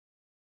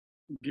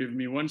Give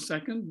me 1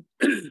 second.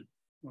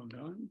 Hold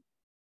on.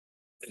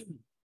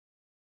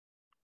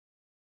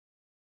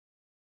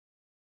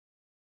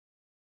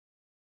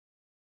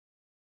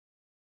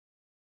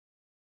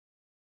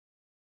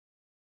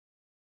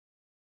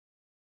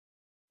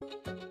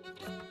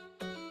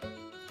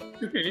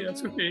 Okay,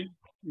 that's okay.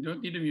 You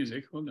don't need the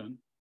music. Hold on.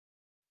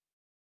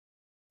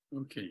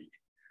 Okay.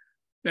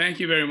 Thank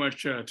you very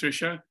much,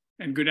 Trisha.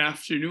 And good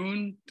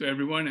afternoon to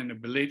everyone and a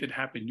belated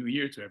Happy New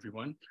Year to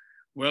everyone.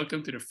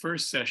 Welcome to the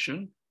first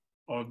session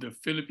of the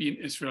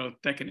Philippine-Israel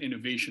Tech and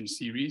Innovation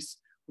Series,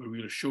 where we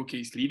will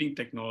showcase leading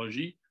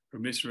technology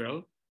from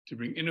Israel to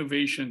bring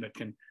innovation that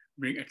can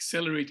bring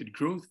accelerated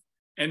growth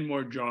and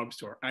more jobs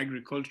to our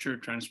agriculture,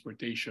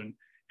 transportation,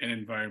 and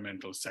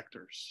environmental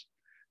sectors.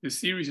 This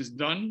series is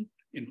done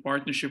in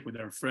partnership with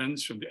our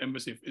friends from the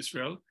Embassy of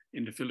Israel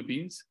in the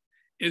Philippines.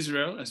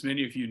 Israel, as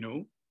many of you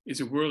know,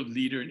 is a world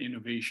leader in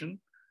innovation.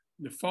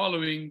 The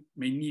following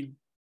may need,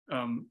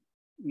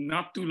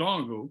 not too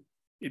long ago,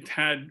 it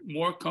had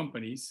more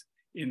companies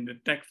in the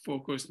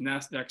tech-focused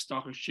NASDAQ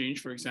stock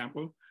exchange, for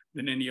example,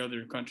 than any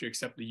other country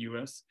except the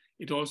US.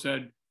 It also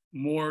had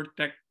more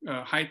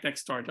high-tech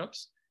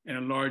startups and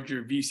a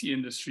larger VC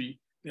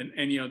industry than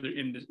any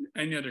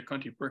other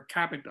country per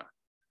capita.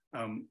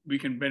 We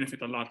can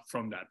benefit a lot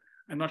from that.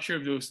 I'm not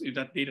sure if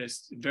that data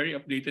is very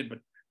updated, but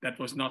that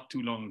was not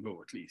too long ago,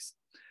 at least.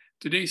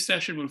 Today's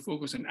session will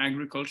focus on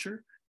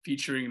agriculture,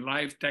 featuring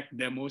live tech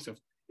demos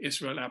of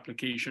Israel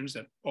applications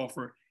that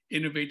offer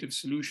innovative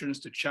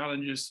solutions to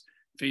challenges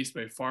faced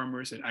by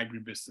farmers and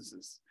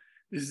agribusinesses.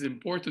 This is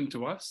important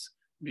to us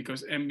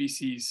because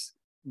MBC's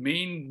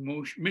main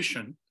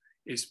mission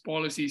is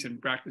policies and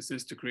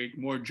practices to create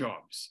more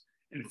jobs,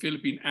 and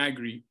Philippine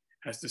Agri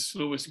has the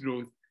slowest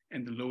growth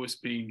and the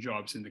lowest paying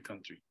jobs in the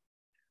country.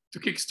 To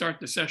kickstart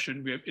the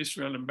session, we have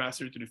Israel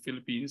Ambassador to the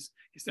Philippines,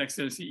 His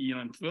Excellency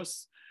Ilan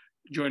Flus,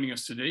 joining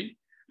us today.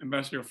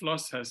 Ambassador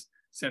Flus has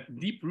set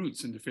deep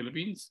roots in the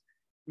Philippines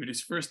with his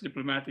first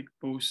diplomatic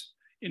post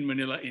in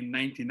Manila in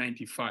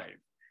 1995,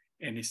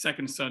 and his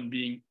second son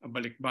being a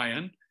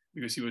balikbayan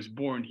because he was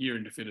born here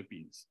in the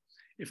Philippines.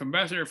 If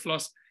Ambassador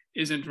Flus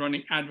isn't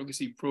running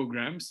advocacy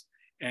programs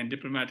and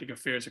diplomatic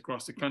affairs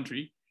across the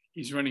country,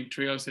 he's running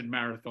trails and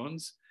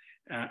marathons.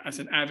 As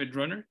an avid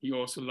runner, he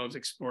also loves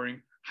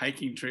exploring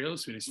hiking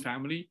trails with his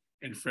family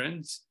and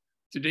friends.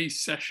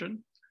 Today's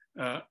session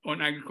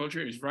on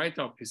agriculture is right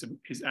up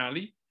his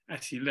alley,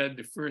 as he led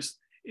the first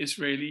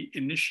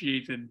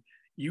Israeli-initiated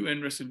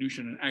UN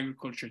resolution on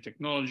agriculture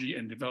technology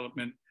and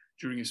development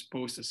during his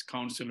post as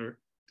counselor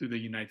to the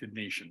United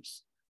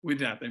Nations. With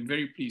that, I'm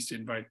very pleased to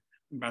invite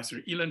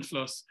Ambassador Ilan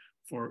Flus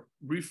for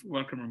brief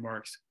welcome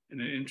remarks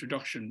and an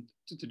introduction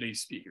to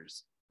today's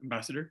speakers.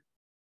 Ambassador.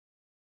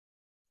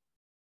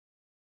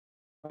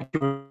 Thank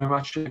you very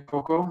much,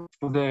 Coco,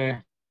 for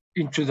the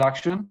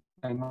introduction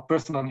and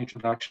personal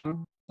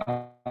introduction.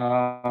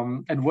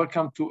 And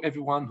welcome to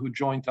everyone who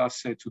joined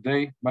us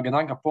today.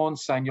 Magandang hapon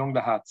sa inyong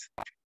lahat.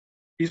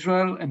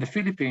 Israel and the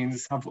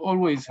Philippines have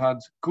always had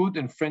good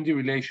and friendly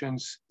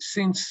relations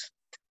since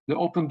the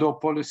open door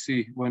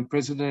policy, when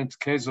President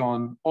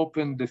Quezon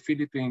opened the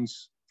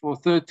Philippines for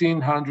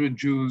 1,300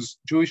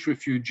 Jewish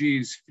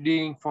refugees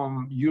fleeing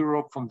from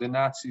Europe from the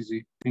Nazis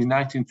in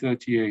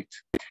 1938.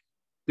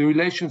 The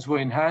relations were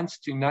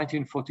enhanced in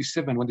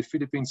 1947 when the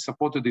Philippines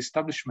supported the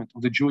establishment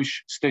of the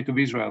Jewish state of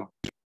Israel.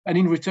 And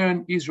in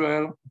return,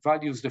 Israel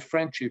values the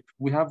friendship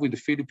we have with the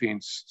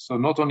Philippines. So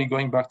not only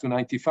going back to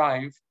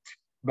 95,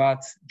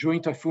 but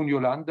during Typhoon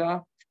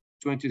Yolanda,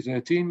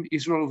 2013,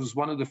 Israel was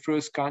one of the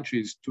first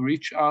countries to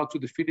reach out to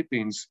the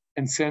Philippines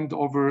and send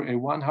over a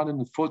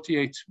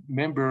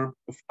 148-member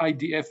of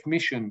IDF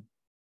mission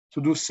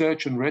to do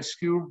search and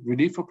rescue,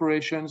 relief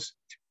operations,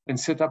 and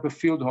set up a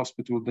field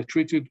hospital that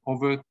treated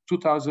over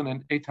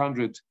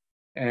 2,800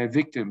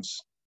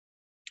 victims.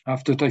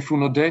 After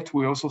Typhoon Odette,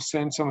 we also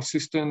sent some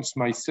assistance,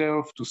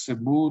 myself, to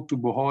Cebu, to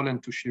Bohol,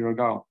 and to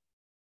Siargao.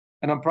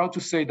 And I'm proud to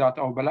say that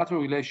our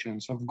bilateral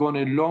relations have gone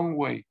a long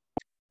way,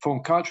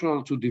 from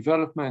cultural to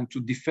development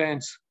to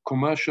defense,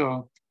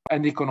 commercial,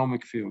 and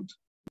economic field.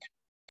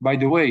 By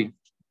the way,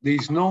 there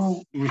is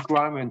no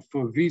requirement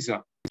for a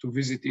visa to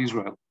visit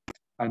Israel.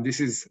 And this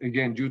is,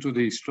 again, due to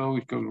the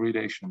historical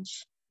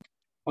relations.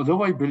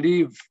 Although I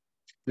believe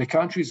the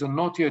countries are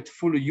not yet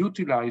fully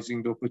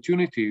utilizing the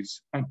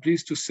opportunities, I'm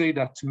pleased to say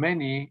that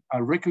many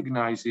are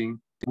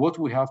recognizing what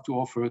we have to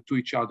offer to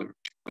each other.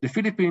 The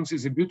Philippines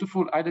is a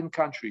beautiful island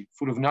country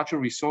full of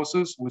natural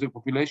resources with a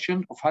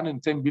population of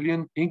 110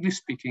 billion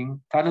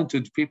English-speaking,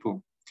 talented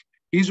people.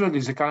 Israel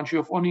is a country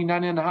of only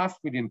 9.5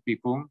 million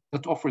people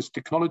that offers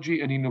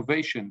technology and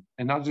innovation.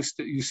 And as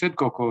you said,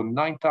 Coco,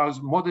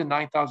 more than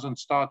 9,000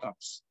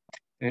 startups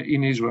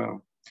in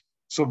Israel.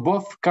 So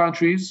both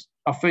countries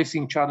are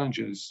facing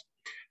challenges.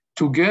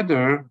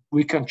 Together,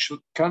 we can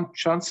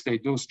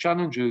translate those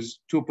challenges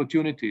to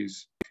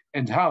opportunities.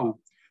 And how?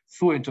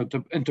 Through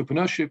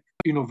entrepreneurship,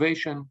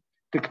 innovation,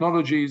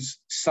 technologies,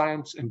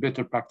 science, and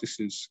better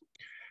practices.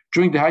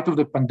 During the height of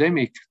the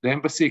pandemic, the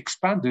embassy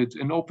expanded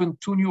and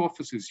opened 2 new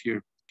offices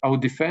here, our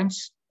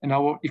defense and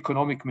our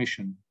economic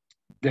mission.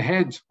 The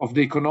head of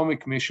the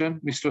economic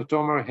mission, Mr.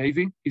 Omer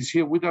is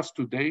here with us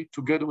today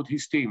together with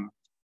his team.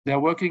 They are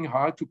working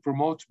hard to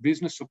promote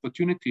business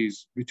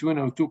opportunities between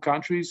our two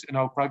countries and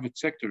our private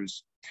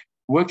sectors,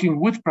 working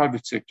with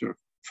private sector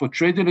for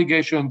trade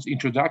delegations,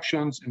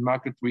 introductions, and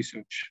market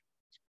research.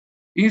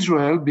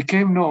 Israel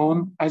became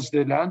known as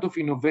the land of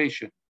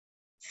innovation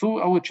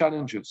through our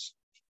challenges.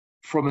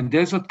 From a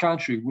desert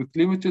country with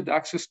limited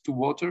access to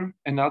water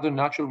and other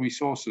natural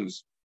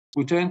resources,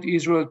 we turned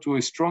Israel to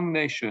a strong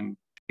nation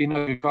in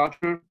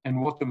agriculture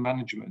and water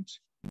management.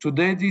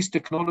 Today, these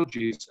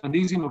technologies and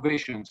these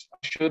innovations are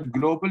shared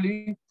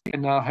globally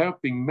and are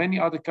helping many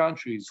other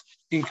countries,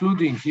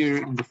 including here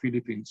in the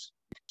Philippines.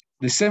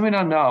 The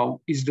seminar now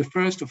is the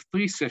first of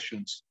 3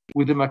 sessions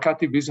with the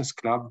Makati Business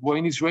Club,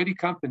 wherein Israeli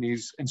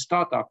companies and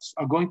startups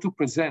are going to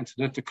present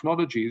their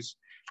technologies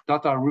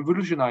that are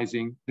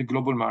revolutionizing the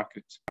global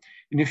market.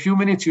 In a few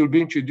minutes, you'll be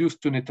introduced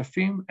to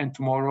Netafim and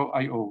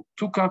Tomorrow.io,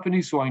 2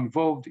 companies who are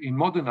involved in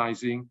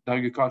modernizing the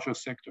agricultural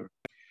sector.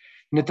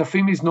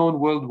 Netafim is known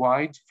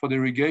worldwide for the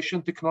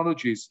irrigation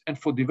technologies and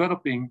for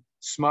developing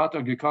smart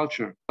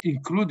agriculture,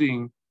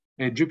 including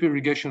drip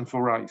irrigation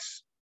for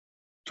rice.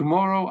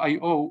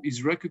 Tomorrow.io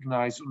is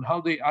recognized on how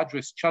they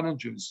address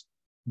challenges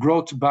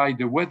brought by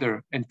the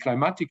weather and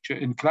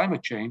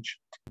climate change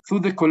through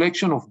the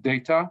collection of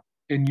data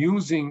and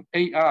using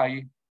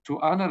AI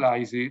to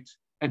analyze it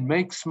and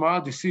make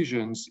smart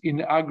decisions in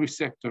the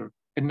agri-sector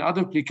and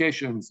other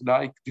applications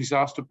like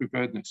disaster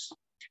preparedness.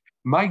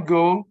 My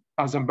goal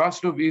as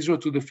Ambassador of Israel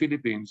to the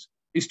Philippines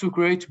is to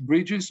create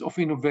bridges of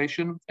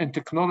innovation and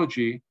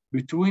technology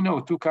between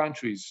our 2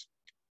 countries.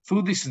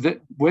 Through this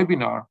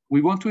webinar,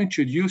 we want to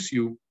introduce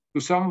you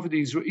to some of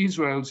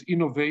Israel's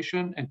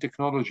innovation and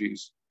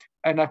technologies.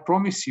 And I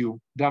promise you,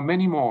 there are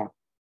many more.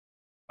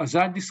 As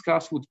I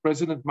discussed with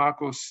President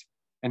Marcos,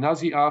 and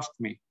as he asked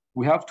me,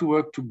 we have to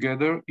work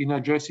together in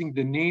addressing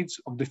the needs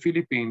of the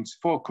Philippines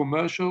for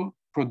commercial,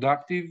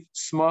 productive,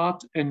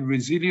 smart, and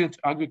resilient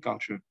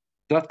agriculture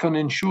that can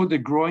ensure the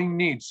growing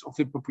needs of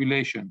the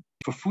population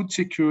for food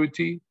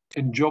security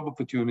and job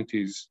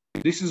opportunities.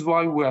 This is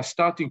why we are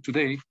starting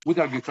today with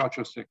the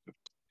agricultural sector.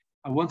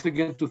 I want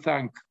again to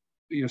thank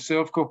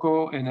yourself,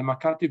 Coco, and the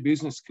Makati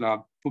Business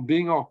Club for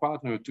being our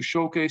partner to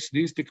showcase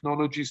these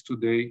technologies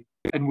today.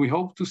 And we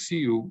hope to see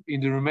you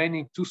in the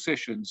remaining 2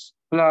 sessions,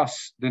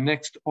 plus the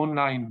next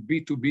online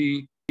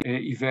B2B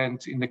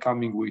event in the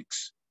coming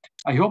weeks.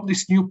 I hope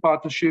this new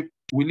partnership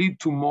will lead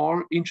to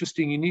more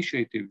interesting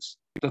initiatives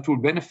that will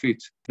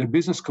benefit the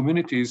business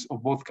communities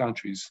of both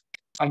countries.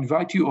 I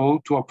invite you all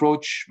to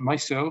approach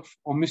myself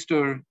or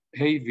Mr.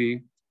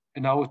 Havey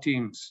and our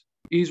teams.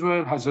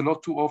 Israel has a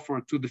lot to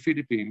offer to the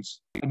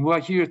Philippines, and we are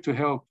here to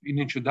help in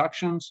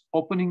introductions,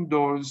 opening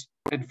doors,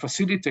 and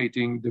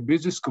facilitating the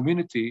business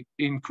community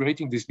in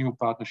creating these new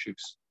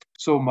partnerships.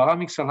 So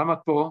maraming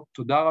salamat po,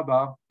 toda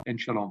raba, and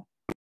shalom.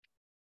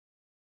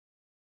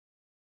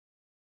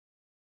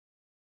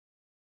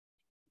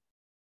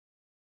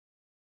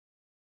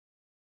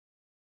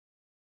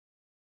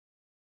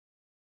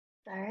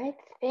 All right,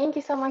 thank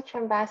you so much,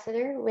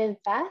 Ambassador. With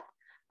that,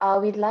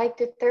 we'd like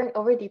to turn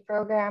over the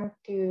program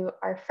to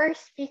our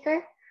first speaker.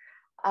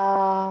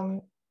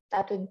 That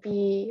would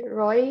be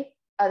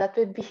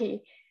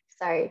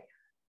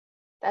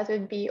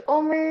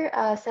Omer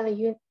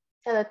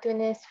Sella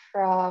Tunis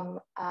from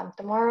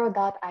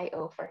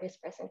Tomorrow.io for his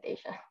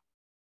presentation.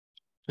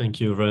 Thank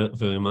you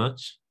very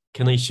much.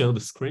 Can I share the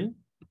screen?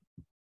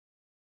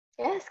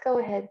 Yes, go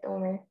ahead,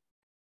 Omer.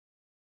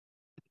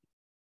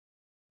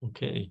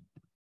 Okay.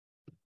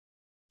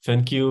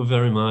 Thank you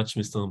very much,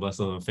 Mr.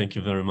 Ambassador. Thank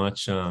you very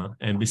much,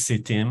 NBC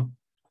team.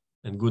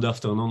 And good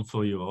afternoon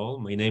for you all.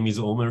 My name is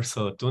Omer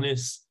Sella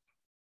Tunis,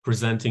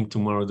 presenting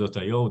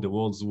Tomorrow.io, the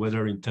world's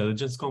weather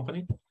intelligence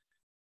company.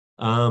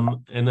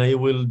 And I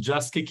will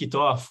just kick it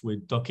off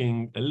with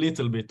talking a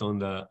little bit on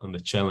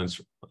the challenge,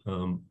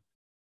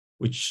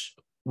 which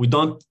we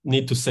don't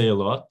need to say a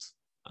lot.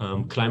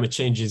 Climate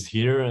change is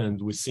here,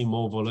 and we see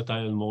more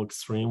volatile and more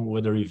extreme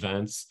weather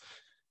events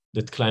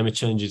that climate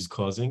change is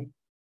causing.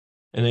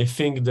 And I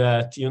think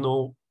that you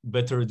know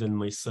better than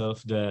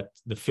myself that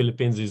the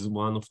Philippines is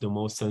one of the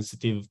most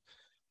sensitive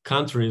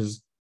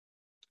countries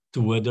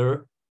to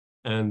weather.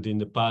 And in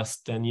the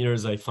past 10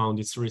 years, I found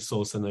its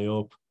resource, and I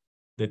hope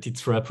that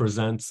it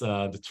represents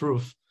the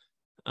truth,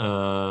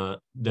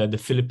 that the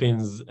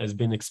Philippines has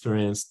been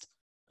experienced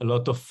a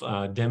lot of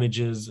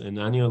damages and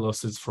annual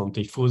losses from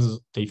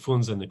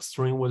typhoons and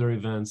extreme weather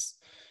events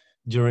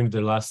during the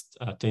last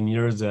 10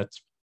 years that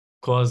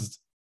caused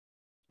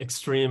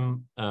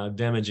extreme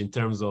damage in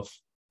terms of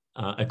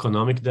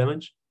economic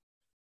damage.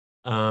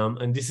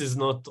 And this is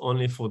not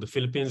only for the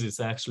Philippines, it's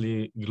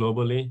actually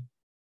globally.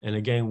 And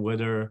again,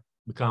 weather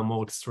become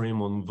more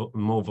extreme and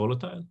more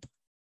volatile.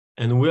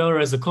 And we are,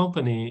 as a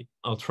company,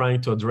 are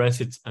trying to address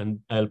it and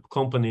help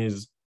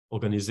companies,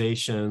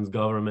 organizations,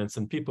 governments,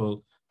 and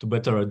people to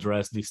better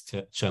address these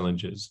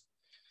challenges.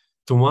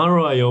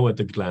 Tomorrow.io at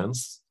a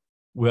glance,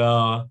 we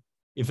are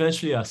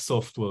eventually a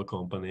software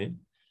company.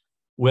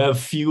 We have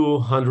few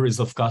hundreds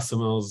of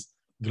customers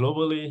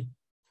globally,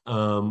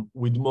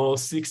 with more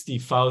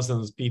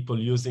 60,000 people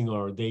using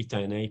our data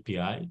and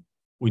API,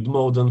 with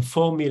more than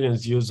 4 million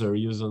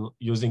users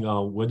using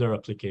our weather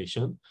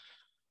application.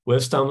 We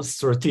have some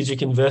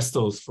strategic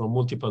investors from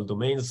multiple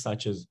domains,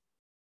 such as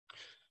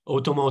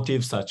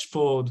automotive, such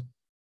Ford,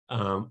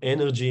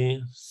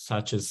 energy,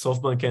 such as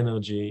SoftBank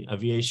Energy,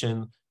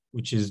 aviation,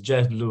 which is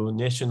JetBlue,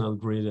 National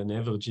Grid, and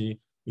Evergy,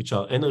 which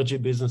are energy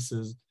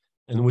businesses.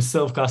 And we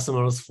serve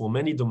customers for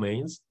many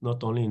domains,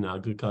 not only in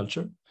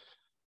agriculture,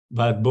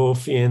 but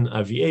both in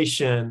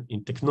aviation,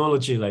 in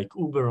technology like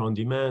Uber on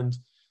demand,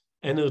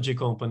 energy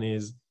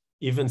companies,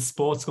 even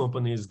sports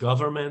companies,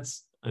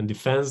 governments, and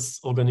defense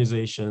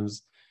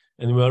organizations.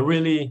 And we are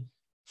really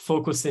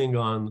focusing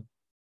on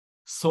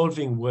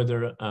solving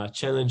weather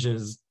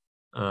challenges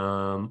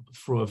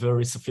through a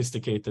very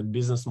sophisticated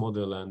business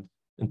model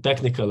and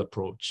technical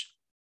approach.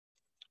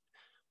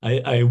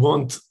 I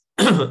want,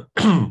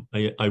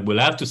 I will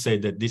have to say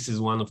that this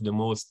is one of the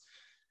most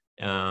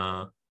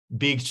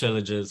big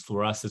challenges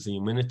for us as a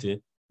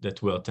humanity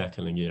that we are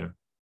tackling here.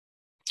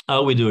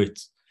 How we do it?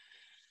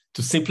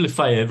 To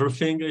simplify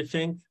everything, I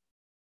think,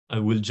 I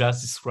will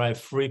just describe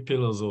 3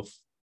 pillars of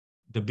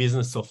the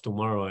business of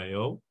tomorrow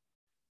I/O.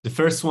 The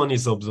first one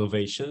is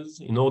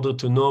observations. In order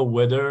to know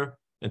weather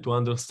and to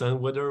understand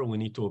weather, we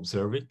need to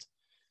observe it.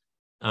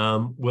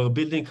 We're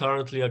building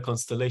currently a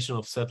constellation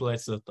of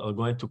satellites that are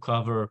going to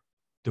cover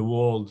the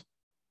world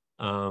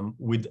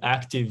with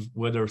active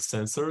weather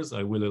sensors.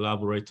 I will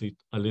elaborate it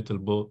a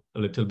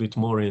little bit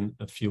more in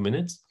a few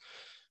minutes.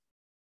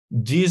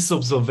 These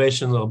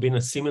observations are being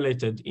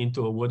assimilated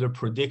into a weather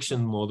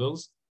prediction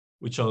models,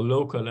 which are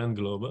local and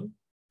global.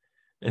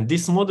 And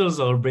these models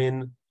are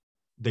being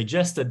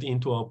digested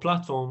into our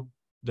platform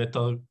that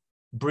are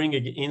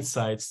bringing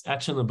insights,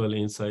 actionable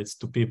insights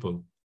to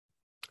people.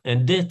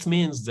 And that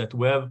means that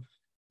we have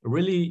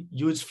really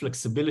huge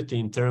flexibility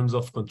in terms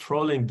of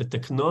controlling the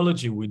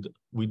technology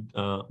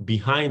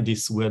behind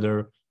this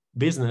weather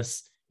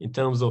business, in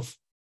terms of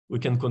we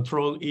can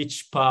control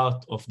each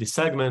part of the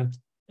segment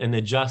and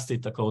adjust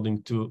it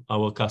according to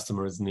our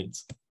customers'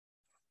 needs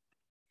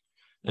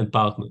and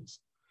partners.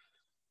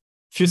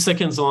 Few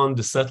seconds on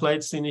the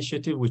satellites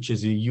initiative, which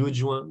is a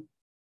huge one.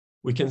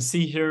 We can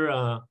see here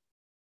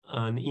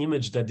an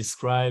image that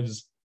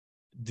describes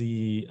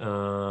the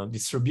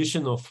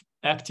distribution of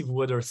active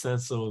weather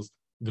sensors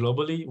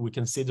globally. We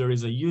can see there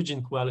is a huge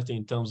inequality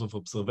in terms of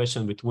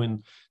observation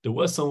between the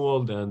Western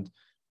world and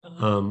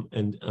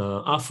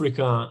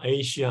Africa,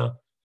 Asia,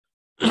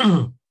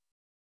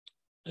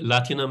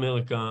 Latin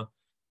America.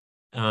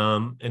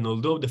 And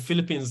although the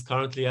Philippines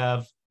currently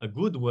have a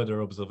good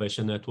weather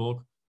observation network,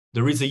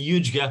 there is a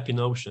huge gap in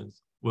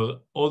oceans where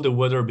all the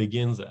weather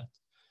begins at.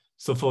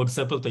 So for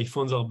example,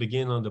 typhoons are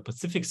begin on the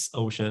Pacific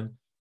Ocean,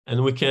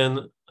 and we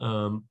can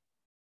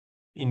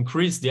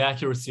increase the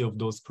accuracy of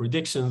those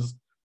predictions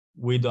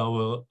with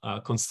our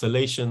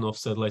constellation of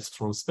satellites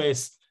from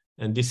space.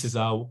 And this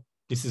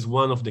is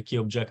one of the key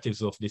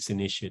objectives of this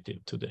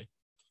initiative today.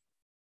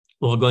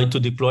 We're going to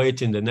deploy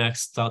it in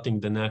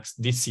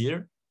this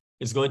year.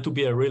 It's going to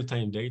be a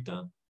real-time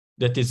data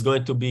that is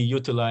going to be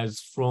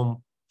utilized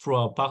through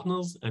our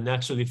partners and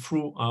actually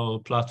through our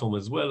platform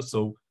as well,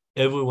 so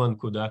everyone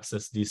could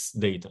access this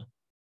data.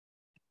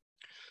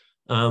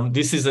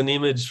 This is an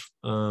image,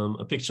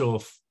 a picture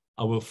of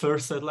our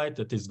first satellite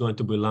that is going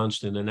to be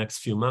launched in the next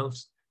few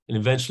months. And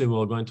eventually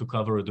we're going to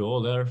cover the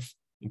whole Earth,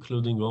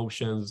 including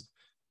oceans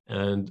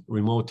and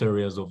remote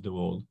areas of the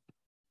world.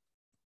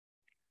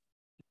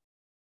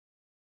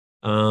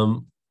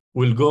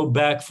 We'll go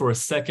back for a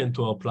second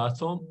to our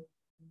platform,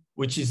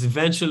 which is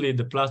eventually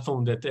the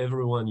platform that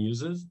everyone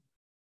uses,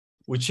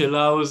 which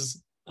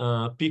allows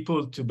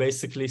people to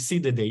basically see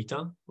the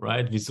data,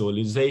 right?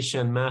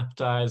 Visualization, map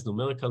tiles,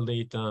 numerical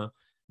data.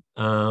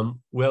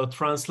 We're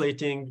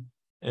translating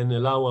and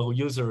allow our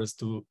users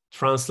to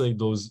translate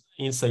those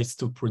insights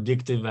to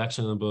predictive,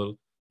 actionable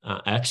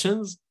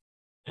actions,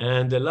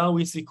 and allow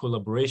easy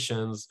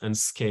collaborations and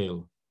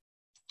scale.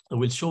 I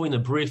will show in a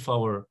brief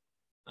our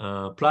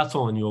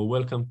platform, and you're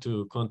welcome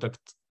to contact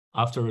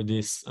after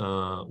this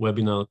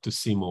webinar to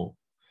see more.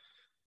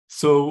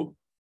 So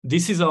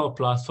this is our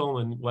platform,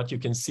 and what you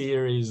can see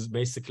here is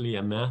basically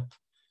a map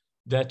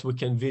that we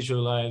can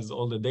visualize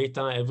all the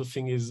data.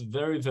 Everything is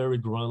very, very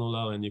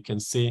granular, and you can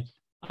see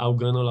how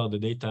granular the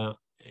data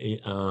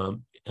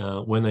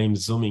when I'm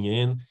zooming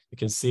in. You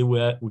can see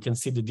we can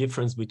see the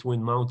difference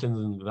between mountains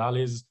and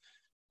valleys.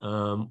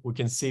 We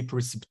can see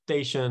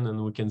precipitation,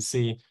 and we can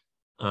see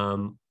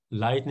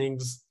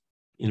lightnings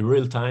in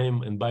real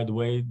time. And by the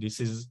way, this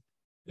is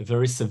a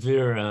very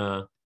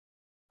severe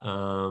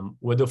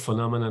weather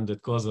phenomenon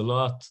that cause a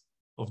lot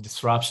of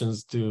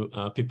disruptions to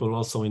people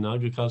also in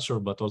agriculture,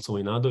 but also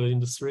in other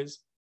industries.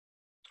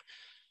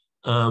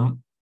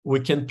 We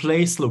can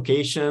place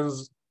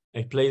locations.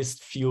 I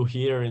placed few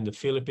here in the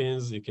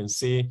Philippines. You can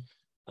see,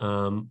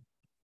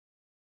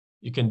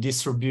 you can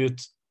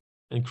distribute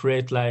and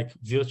create like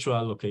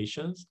virtual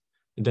locations.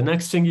 And the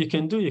next thing you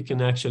can do, you can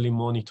actually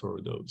monitor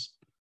those.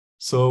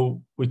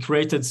 So we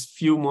created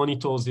few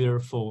monitors here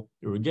for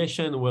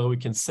irrigation where we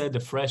can set the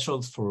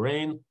thresholds for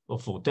rain or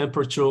for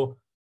temperature.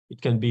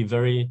 It can be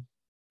very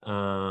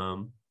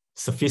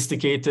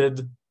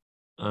sophisticated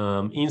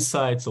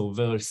insights or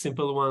very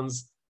simple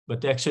ones,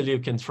 but actually you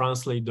can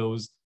translate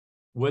those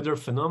weather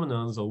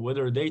phenomena or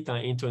weather data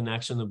into an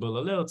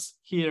actionable alerts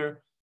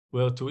here,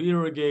 where to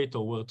irrigate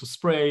or where to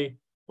spray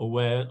or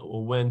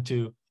when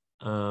to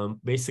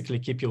basically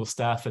keep your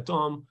staff at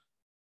home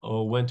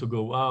or when to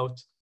go out.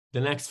 The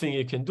next thing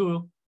you can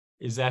do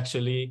is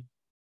actually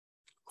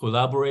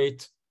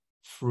collaborate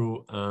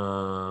through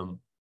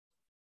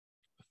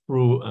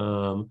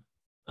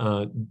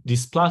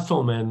this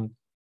platform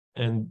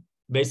and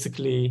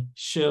basically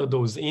share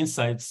those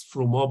insights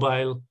through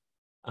mobile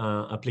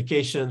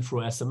application,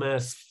 through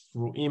SMS,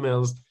 through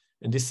emails,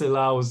 and this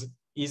allows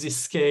easy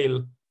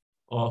scale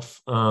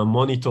of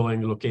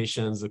monitoring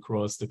locations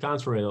across the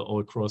country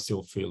or across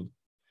your field.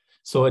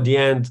 So at the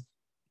end,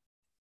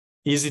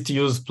 easy to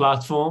use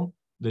platform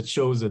that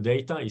shows the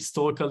data,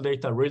 historical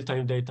data,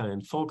 real-time data,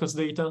 and focus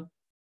data,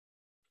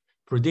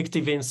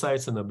 predictive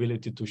insights, and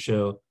ability to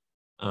share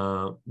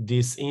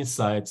these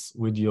insights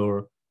with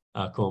your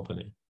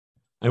company.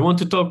 I want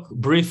to talk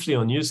briefly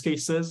on use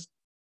cases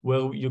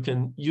where you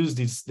can use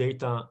this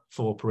data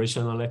for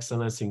operational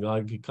excellence in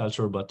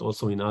agriculture, but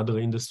also in other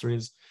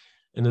industries,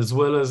 and as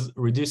well as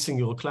reducing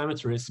your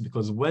climate risk,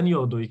 because when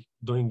you're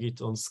doing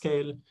it on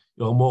scale,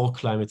 you're more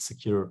climate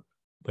secure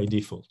by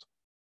default.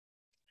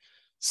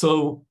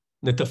 So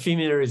Netafim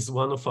here is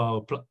one of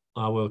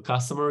our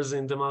customers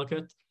in the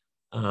market,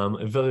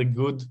 a very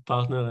good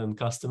partner and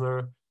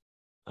customer.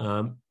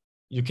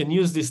 You can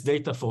use this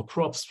data for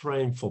crop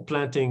spraying, for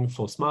planting,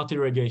 for smart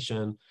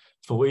irrigation,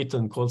 for heat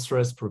and cold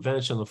stress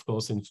prevention, of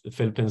course, in the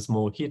Philippines,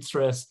 more heat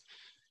stress.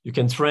 You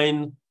can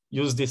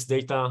use this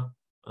data,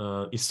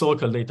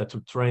 historical data, to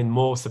train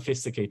more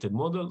sophisticated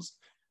models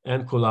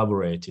and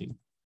collaborating.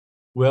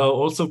 We are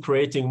also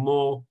creating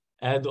more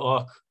ad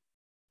hoc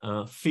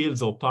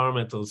fields or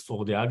parameters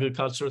for the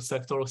agriculture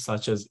sector,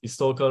 such as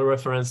historical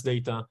reference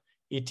data,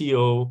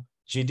 ETO,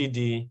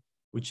 GDD,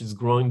 which is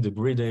growing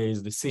debris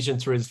days, decision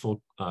trees for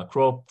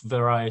crop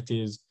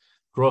varieties,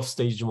 growth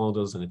stage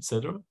models, and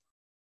etc.,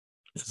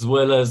 as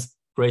well as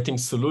creating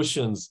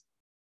solutions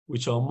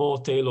which are more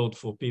tailored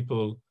for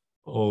people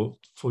or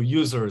for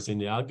users in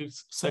the agri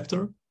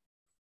sector.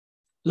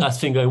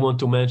 Last thing I want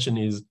to mention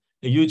is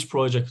a huge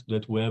project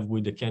that we have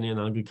with the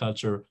Kenyan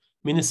Agriculture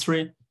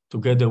Ministry,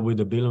 together with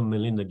the Bill and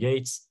Melinda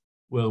Gates,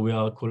 where we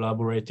are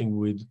collaborating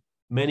with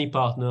many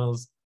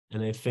partners.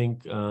 And I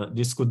think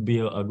this could be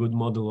a good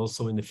model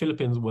also in the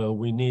Philippines, where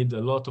we need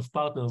a lot of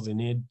partners in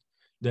need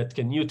that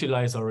can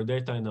utilize our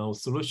data and our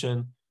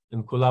solution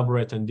and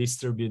collaborate and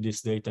distribute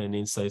this data and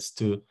insights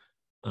to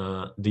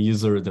the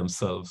user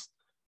themselves.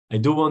 I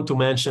do want to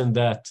mention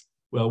that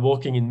we are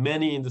working in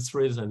many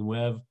industries and we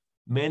have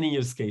many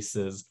use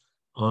cases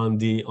on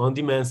the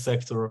on-demand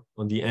sector,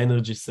 on the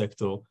energy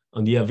sector,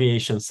 on the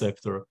aviation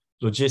sector,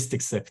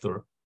 logistics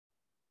sector,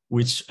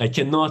 which I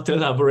cannot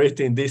elaborate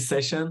in this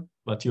session,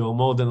 but you are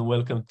more than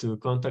welcome to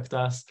contact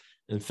us.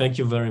 And thank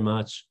you very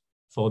much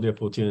for the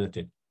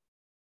opportunity.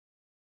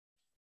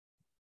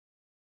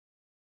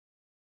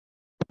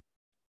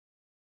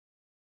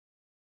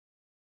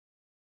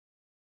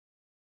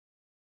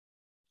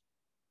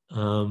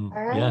 All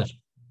right. Yeah.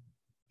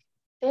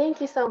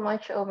 Thank you so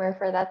much, Omer,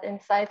 for that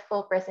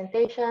insightful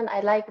presentation. I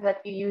like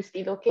that you used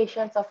the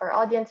locations of our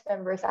audience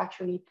members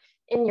actually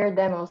in your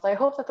demo. So I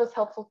hope that was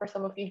helpful for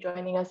some of you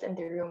joining us in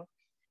the room.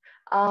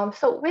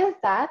 So with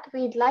that,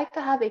 we'd like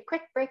to have a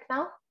quick break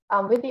now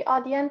with the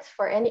audience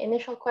for any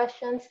initial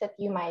questions that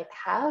you might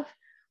have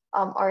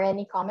or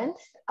any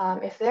comments.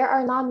 If there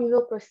are none, we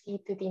will proceed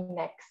to the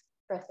next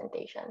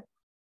presentation.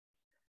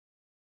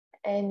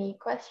 Any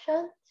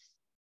questions?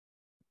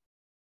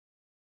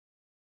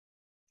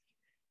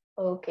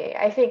 Okay,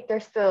 I think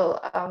they're still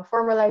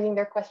formalizing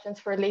their questions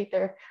for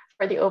later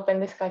for the open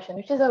discussion,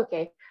 which is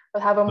okay.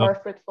 We'll have a more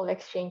fruitful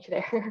exchange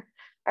there.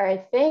 All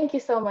right, thank you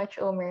so much,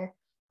 Omer.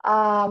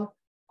 On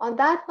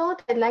that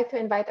note, I'd like to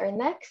invite our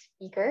next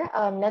speaker,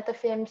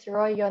 Netafim's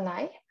Roei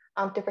Yonai,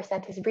 to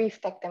present his brief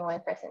tech demo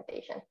and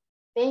presentation.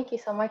 Thank you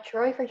so much,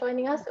 Roy, for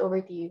joining us. Over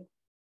to you.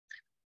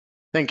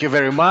 Thank you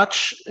very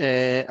much.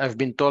 I've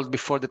been told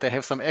before that I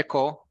have some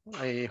echo.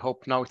 I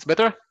hope now it's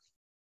better.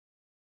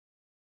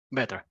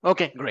 Better.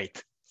 Okay,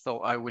 great. So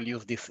I will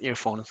use these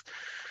earphones.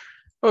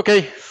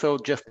 Okay, so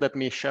just let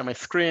me share my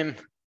screen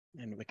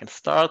and we can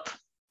start.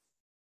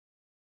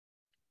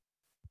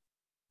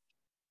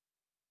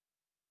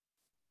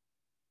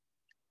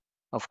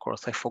 Of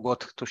course, I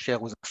forgot to share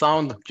with the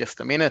sound. Just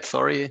a minute,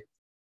 sorry.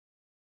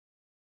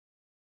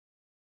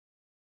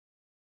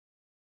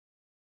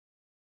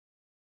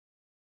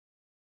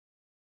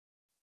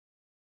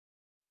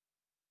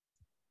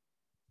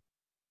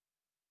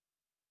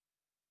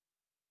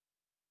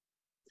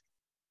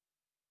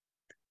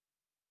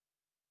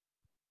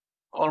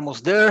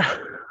 Almost there.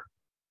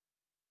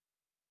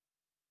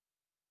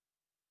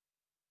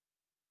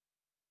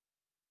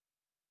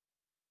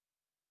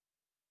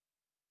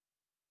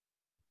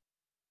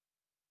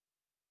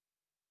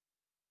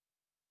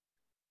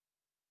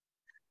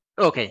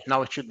 Okay,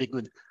 now it should be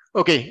good.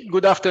 Okay,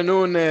 good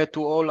afternoon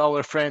to all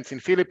our friends in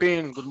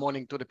Philippines. Good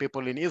morning to the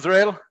people in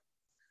Israel.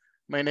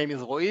 My name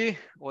is Roei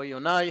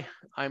Yonai.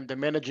 I'm the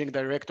managing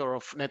director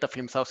of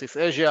Netafim Southeast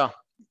Asia.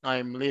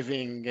 I'm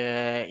living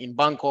in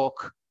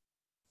Bangkok,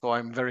 so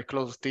I'm very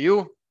close to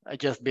you. I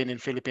just been in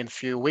Philippines a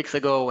few weeks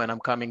ago, and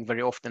I'm coming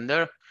very often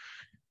there.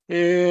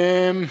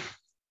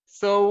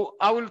 So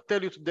I will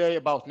tell you today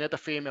about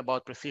Netafim,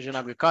 about precision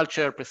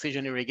agriculture,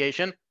 precision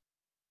irrigation.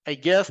 I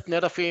guess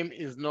Netafim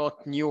is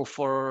not new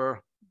for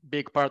a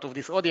big part of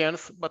this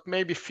audience, but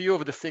maybe few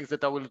of the things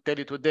that I will tell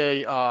you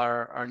today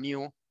are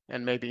new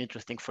and maybe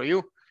interesting for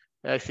you.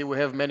 I see we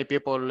have many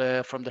people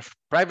from the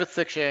private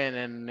section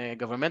and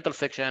governmental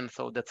section,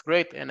 so that's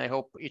great. And I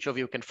hope each of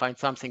you can find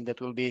something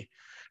that will be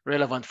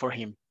relevant for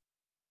him.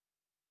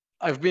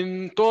 I've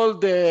been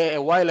told a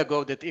while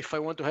ago that if I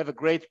want to have a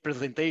great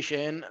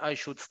presentation, I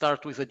should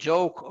start with a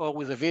joke or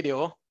with a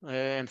video.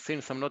 And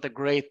since I'm not a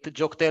great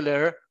joke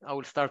teller, I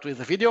will start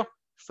with a video.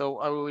 So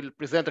I will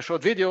present a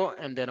short video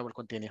and then I will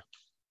continue.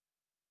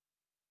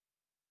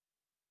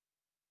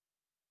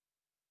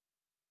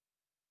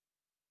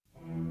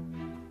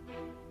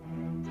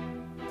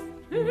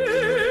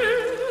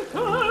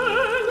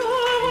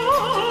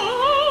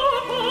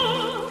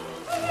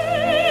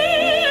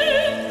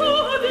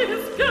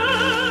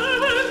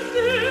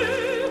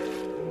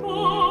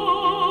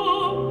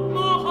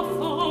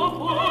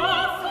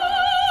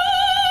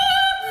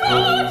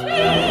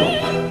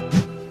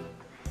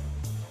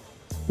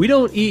 We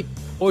don't eat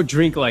or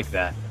drink like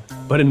that,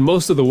 but in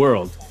most of the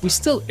world, we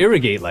still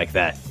irrigate like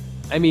that.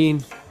 I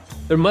mean,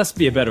 there must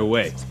be a better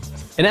way.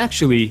 And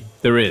actually,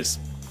 there is.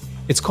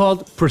 It's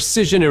called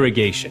precision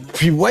irrigation.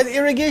 What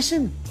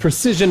irrigation?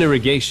 Precision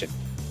irrigation.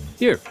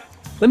 Here,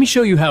 let me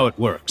show you how it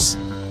works.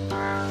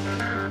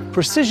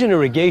 Precision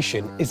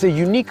irrigation is a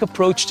unique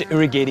approach to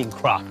irrigating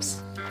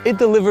crops. It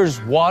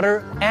delivers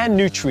water and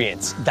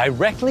nutrients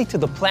directly to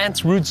the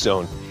plant's root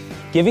zone,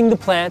 giving the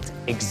plant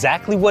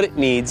exactly what it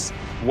needs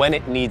when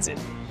it needs it.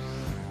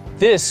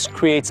 This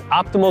creates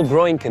optimal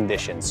growing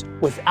conditions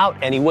without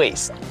any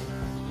waste.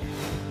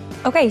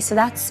 Okay, so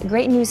that's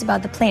great news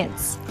about the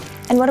plants.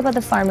 And what about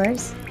the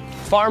farmers?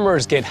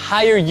 Farmers get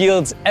higher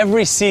yields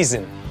every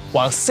season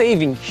while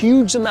saving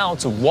huge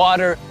amounts of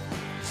water,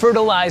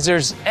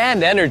 fertilizers,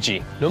 and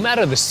energy, no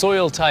matter the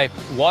soil type,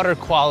 water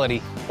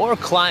quality, or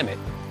climate.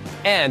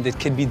 And it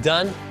can be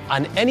done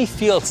on any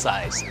field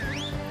size,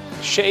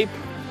 shape,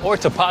 or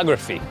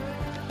topography.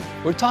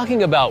 We're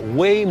talking about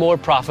way more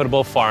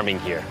profitable farming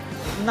here.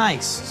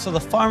 Nice. So the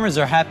farmers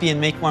are happy and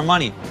make more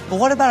money. But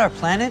what about our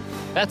planet?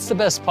 That's the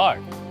best part.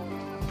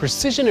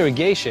 Precision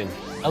irrigation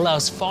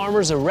allows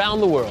farmers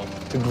around the world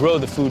to grow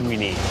the food we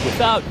need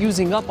without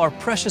using up our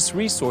precious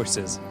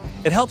resources.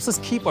 It helps us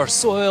keep our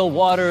soil,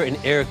 water, and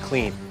air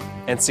clean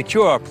and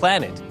secure our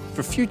planet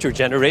for future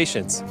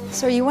generations.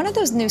 So are you one of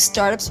those new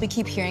startups we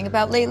keep hearing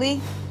about lately?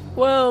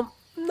 Well,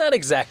 not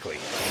exactly.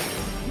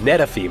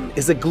 Netafim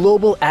is a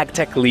global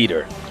agtech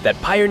leader that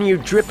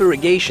pioneered drip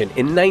irrigation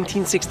in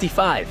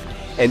 1965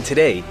 and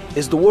today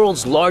is the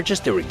world's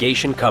largest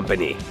irrigation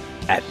company.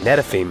 At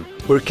Netafim,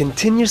 we're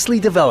continuously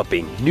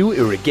developing new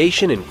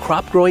irrigation and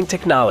crop growing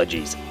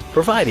technologies,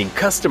 providing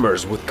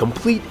customers with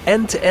complete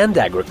end-to-end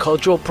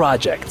agricultural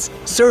projects,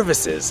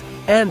 services,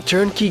 and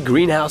turnkey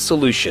greenhouse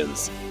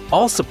solutions,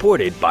 all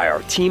supported by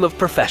our team of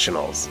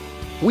professionals.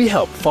 We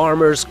help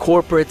farmers,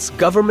 corporates,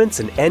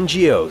 governments, and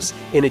NGOs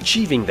in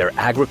achieving their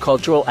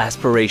agricultural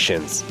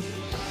aspirations.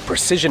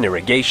 Precision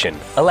irrigation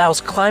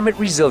allows climate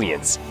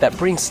resilience that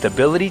brings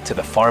stability to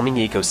the farming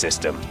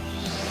ecosystem,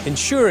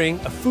 ensuring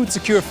a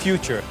food-secure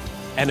future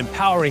and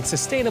empowering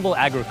sustainable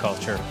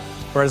agriculture.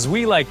 Or as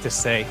we like to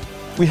say,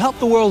 we help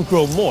the world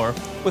grow more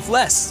with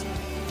less.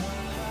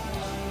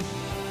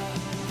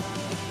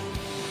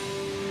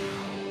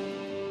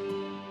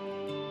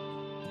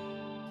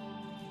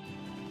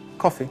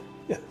 Coffee.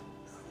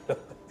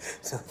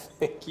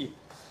 Thank you.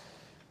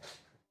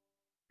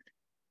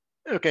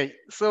 Okay,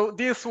 so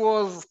this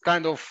was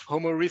kind of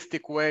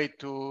humoristic way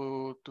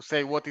to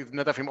say what is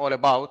Netafim all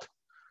about,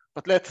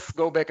 but let's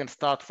go back and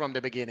start from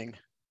the beginning.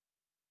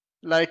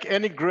 Like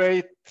any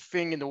great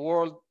thing in the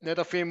world,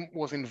 Netafim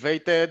was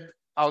invented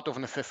out of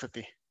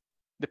necessity.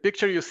 The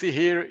picture you see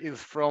here is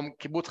from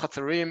Kibbutz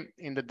Hatzerim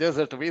in the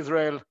desert of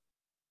Israel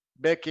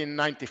back in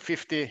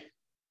 1950.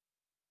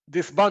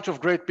 This bunch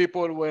of great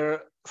people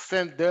were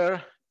sent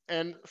there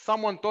and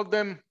someone told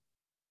them,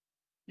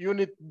 you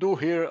need to do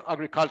here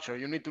agriculture,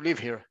 you need to live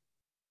here.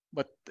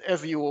 But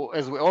as we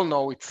all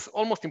know, it's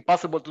almost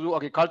impossible to do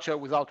agriculture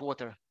without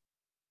water.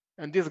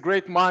 And these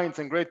great minds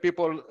and great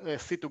people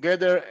sit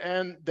together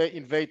and they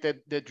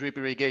invented the drip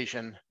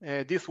irrigation.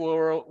 This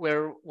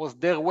was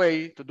their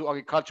way to do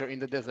agriculture in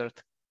the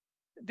desert.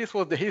 This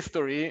was the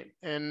history.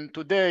 And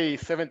today,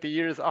 70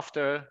 years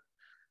after,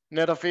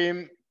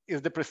 Netafim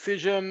is the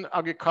precision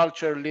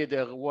agriculture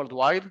leader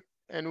worldwide.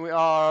 And we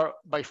are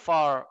by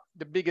far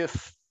the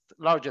biggest,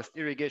 largest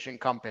irrigation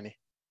company.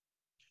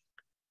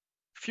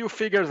 Few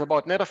figures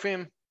about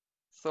Netafim.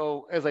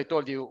 So as I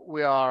told you,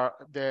 we are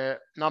the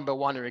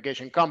 #1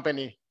 irrigation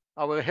company.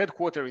 Our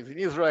headquarters is in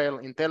Israel,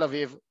 in Tel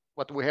Aviv,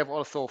 but we have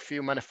also a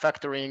few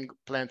manufacturing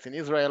plants in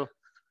Israel.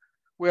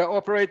 We are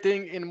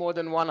operating in more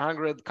than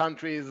 100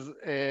 countries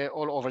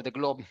all over the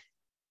globe.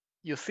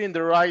 You see in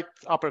the right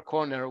upper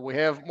corner, we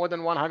have more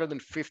than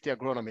 150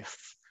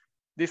 agronomists.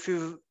 This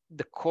is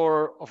the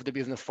core of the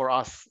business for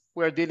us.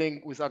 We're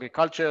dealing with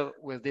agriculture,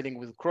 we're dealing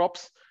with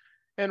crops,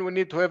 and we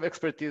need to have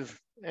expertise.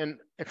 And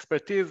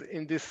expertise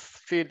in this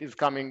field is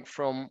coming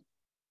from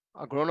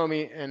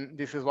agronomy, and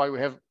this is why we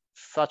have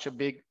such a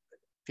big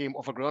team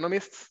of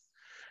agronomists.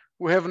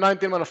 We have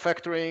 19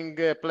 manufacturing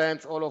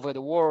plants all over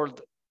the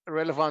world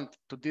relevant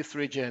to this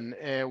region.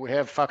 We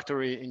have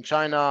factory in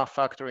China,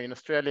 factory in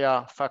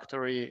Australia,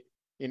 factory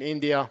in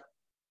India.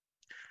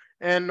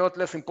 And not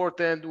less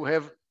important, we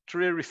have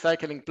 3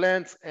 recycling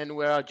plants, and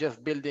we are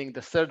just building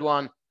the 3rd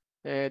one.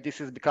 This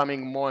is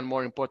becoming more and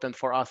more important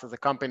for us as a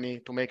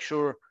company to make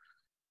sure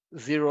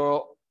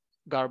zero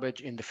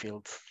garbage in the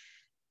fields.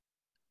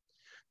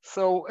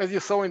 So as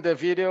you saw in the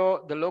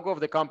video, the logo of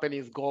the company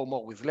is grow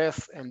more with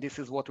less, and this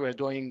is what we're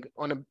doing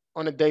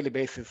on a daily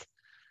basis.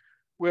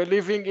 We're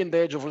living in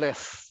the age of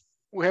less.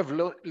 We have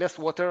less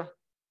water,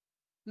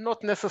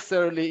 not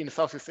necessarily in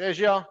Southeast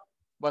Asia,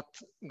 but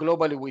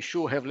globally we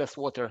should have less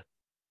water.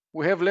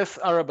 We have less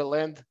arable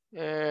land.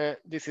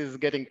 This is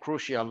getting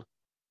crucial.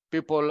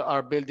 We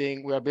are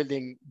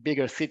building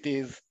bigger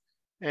cities,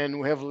 and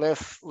we have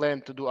less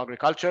land to do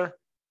agriculture.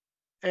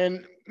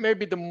 And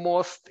maybe the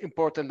most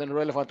important and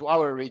relevant to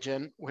our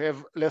region, we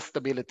have less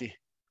stability.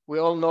 We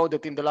all know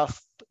that in the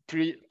last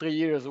three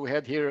years, we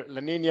had here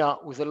La Nina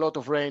with a lot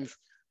of rains,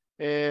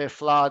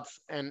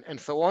 floods, and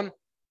so on.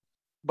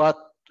 But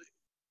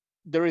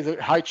there is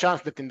a high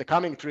chance that in the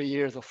coming 3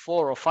 years or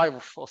 4 or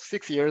 5 or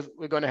 6 years,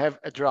 we're going to have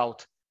a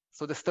drought.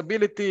 So the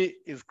stability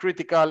is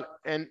critical,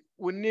 and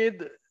we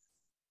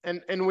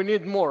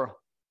need more.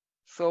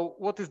 So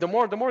what is the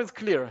more? The more is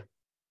clear.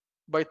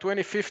 By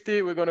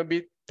 2050, we're going to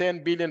be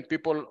 10 billion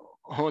people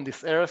on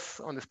this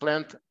earth, on this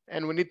planet,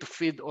 and we need to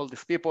feed all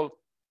these people.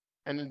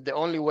 And the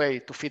only way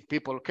to feed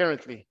people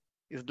currently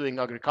is doing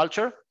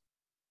agriculture.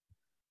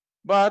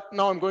 But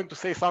now I'm going to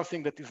say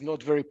something that is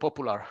not very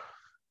popular.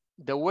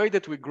 The way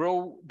that we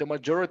grow the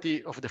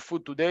majority of the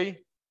food today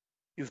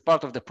is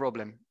part of the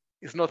problem.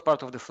 It's not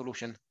part of the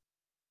solution.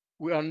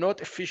 We are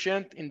not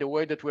efficient in the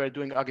way that we are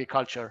doing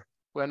agriculture.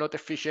 We are not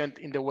efficient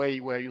in the way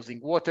we are using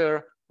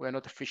water. We are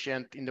not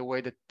efficient in the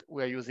way that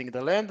we are using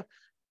the land.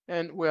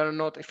 And we are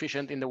not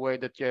efficient in the way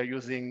that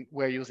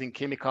we're using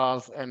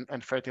chemicals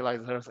and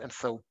fertilizers. And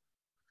so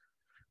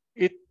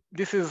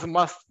this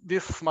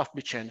must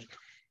be changed.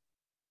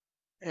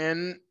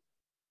 And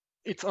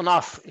it's on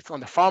us, it's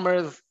on the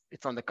farmers,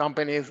 it's on the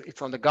companies,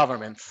 it's on the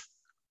governments.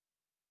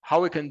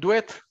 How we can do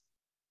it?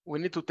 We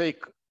need to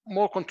take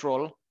more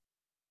control,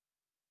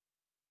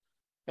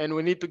 and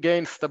we need to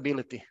gain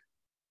stability.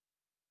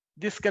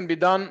 This can be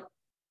done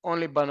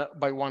only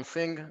by one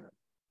thing,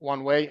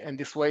 one way, and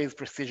this way is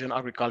precision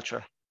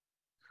agriculture.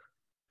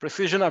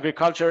 Precision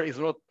agriculture is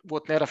not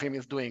what Netafim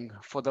is doing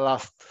for the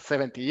last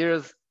 70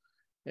 years,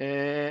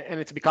 and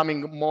it's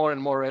becoming more and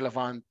more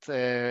relevant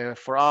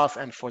for us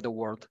and for the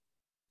world.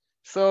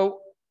 So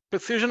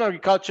precision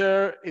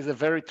agriculture is a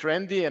very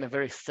trendy and a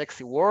very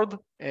sexy word,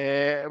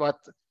 and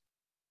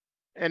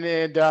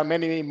there are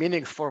many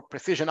meanings for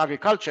precision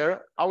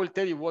agriculture. I will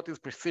tell you what is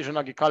precision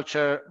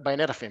agriculture by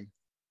Netafim.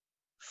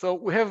 So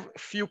we have a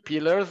few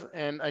pillars,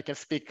 and I can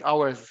speak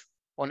hours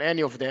on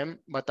any of them,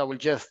 but I will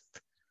just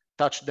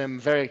touch them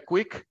very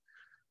quick.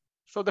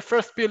 So the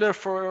first pillar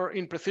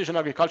in precision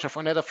agriculture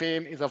for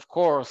Netafim is, of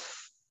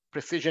course,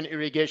 precision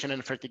irrigation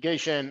and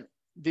fertigation.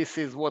 This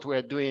is what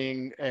we're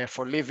doing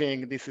for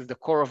living. This is the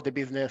core of the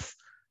business.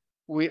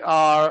 We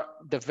are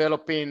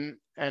developing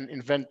and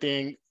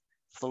inventing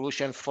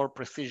solutions for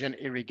precision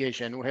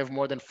irrigation. We have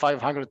more than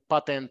 500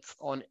 patents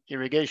on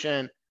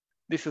irrigation.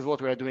 This is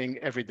what we are doing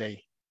every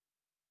day.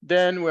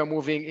 Then we're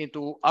moving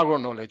into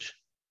agro-knowledge.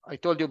 I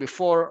told you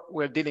before,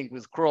 we're dealing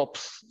with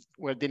crops,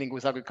 we're dealing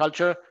with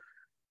agriculture,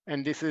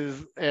 and this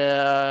is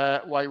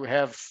why we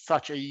have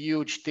such a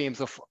huge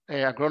teams of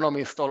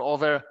agronomists all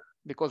over,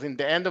 because in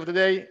the end of the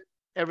day,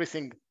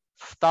 everything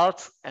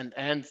starts and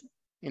ends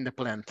in the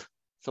plant.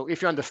 So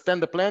if you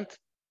understand the plant,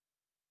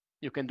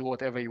 you can do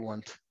whatever you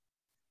want.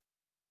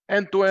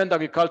 End-to-end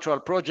agricultural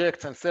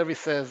projects and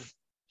services.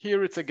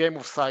 Here it's a game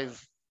of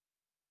size.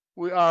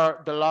 We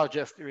are the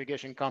largest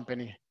irrigation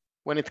company.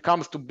 When it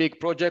comes to big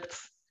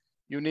projects,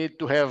 you need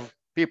to have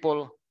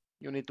people,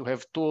 you need to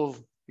have tools,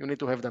 you need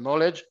to have the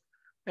knowledge.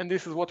 And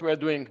this is what we are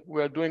doing.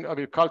 We are doing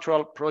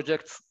agricultural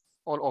projects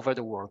all over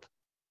the world.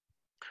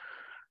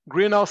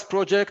 Greenhouse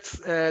projects,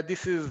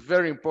 this is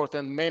very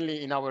important,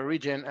 mainly in our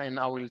region, and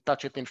I will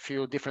touch it in a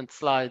few different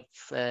slides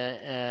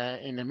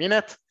in a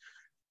minute.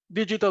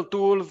 Digital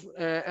tools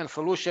and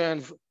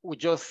solutions. We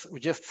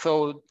just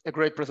saw a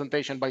great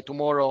presentation by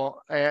Tomorrow.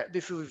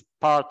 This is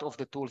part of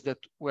the tools that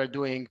we're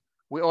doing.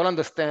 We all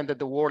understand that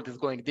the world is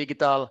going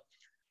digital,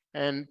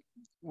 and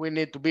we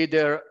need to be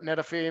there.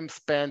 Netafim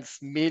spends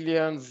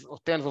millions or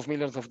tens of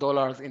millions of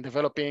dollars in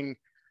developing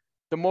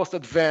the most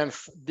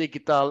advanced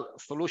digital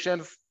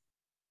solutions.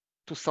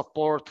 to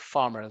support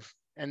farmers.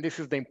 And this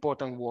is the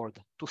important word,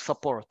 to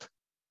support.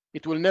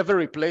 It will never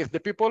replace the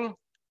people.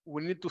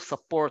 We need to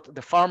support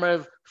the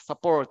farmers,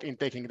 support in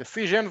taking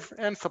decisions,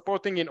 and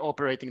supporting in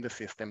operating the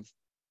systems.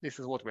 This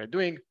is what we're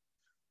doing.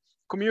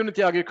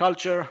 Community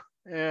agriculture,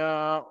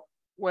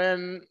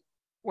 when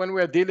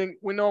we're dealing,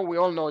 we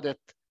all know that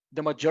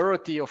the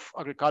majority of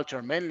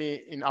agriculture,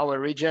 mainly in our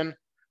region,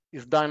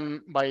 is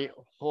done by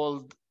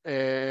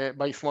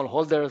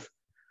smallholders.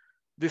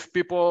 These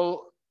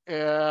people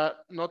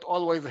not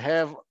always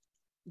have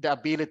the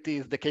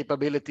abilities, the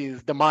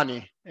capabilities, the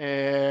money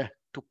to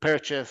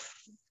purchase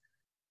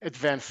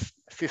advanced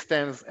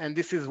systems. And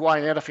this is why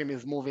Netafim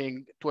is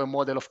moving to a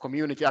model of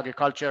community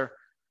agriculture.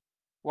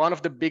 One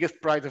of the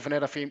biggest prides of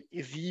Netafim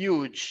is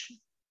huge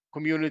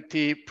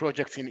community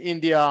projects in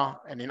India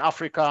and in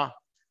Africa.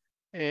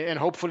 And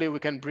hopefully we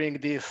can bring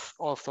this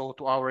also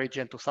to our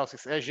region, to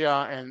Southeast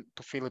Asia and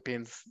to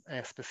Philippines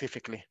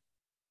specifically.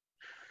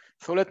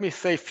 So let me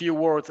say a few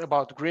words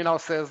about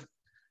greenhouses.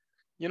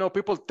 You know,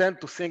 people tend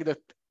to think that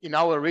in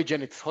our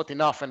region it's hot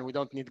enough and we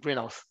don't need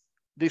greenhouse.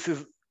 This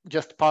is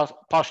just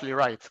partially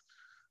right.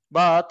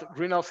 But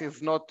greenhouse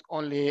is not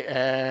only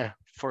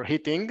for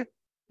heating.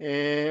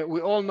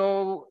 We all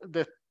know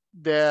that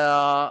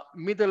the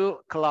middle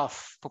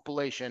class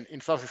population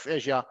in Southeast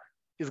Asia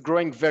is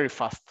growing very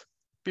fast.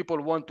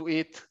 People want to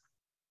eat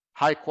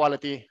high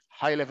quality,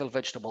 high level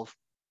vegetables.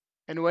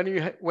 And when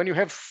you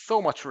have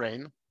so much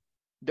rain,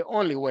 the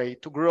only way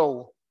to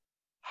grow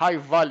high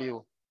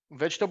value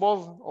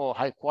vegetables or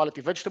high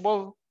quality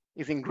vegetables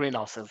is in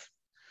greenhouses.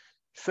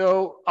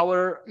 So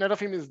our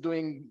Netafim is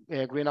doing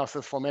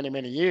greenhouses for many,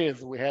 many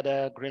years. We had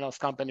a greenhouse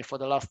company for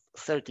the last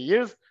 30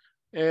 years,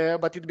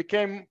 but it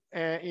became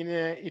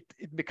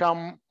it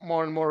become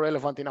more and more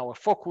relevant in our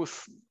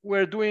focus.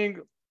 We're doing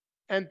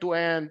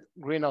end-to-end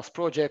greenhouse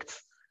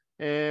projects.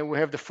 We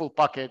have the full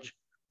package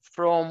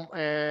from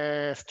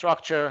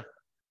structure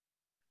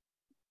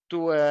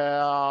to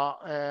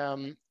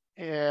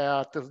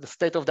the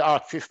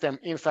state-of-the-art system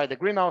inside the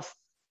greenhouse.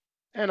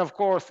 And of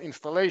course,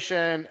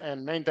 installation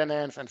and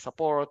maintenance and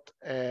support,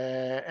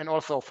 and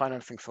also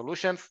financing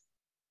solutions.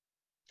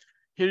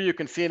 Here you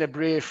can see in a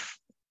brief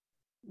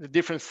the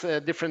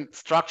different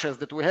structures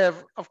that we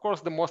have. Of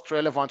course, the most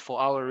relevant for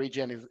our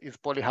region is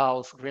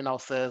polyhouse,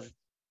 greenhouses.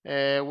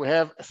 We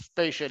have a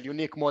spatial,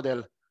 unique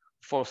model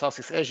for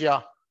Southeast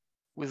Asia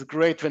with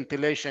great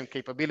ventilation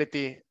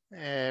capability.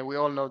 We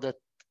all know that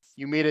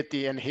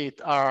humidity and heat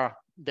are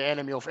the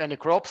enemy of any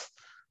crops.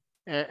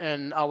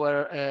 And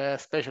our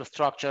spatial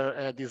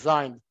structure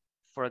designed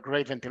for a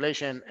great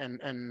ventilation,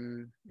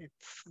 and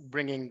it's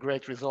bringing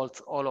great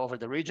results all over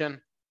the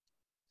region.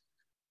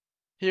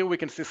 Here we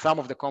can see some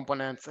of the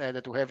components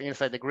that we have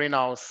inside the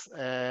greenhouse,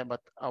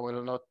 but I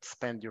will not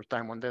spend your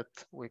time on that.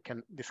 We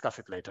can discuss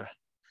it later.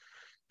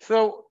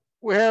 So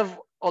we have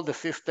all the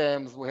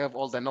systems, we have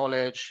all the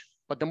knowledge,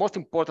 but the most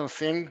important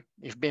thing,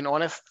 if being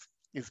honest,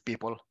 is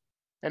people.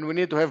 And we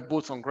need to have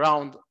boots on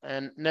ground,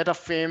 and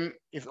Netafim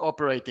is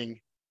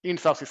operating in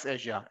Southeast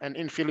Asia and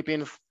in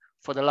Philippines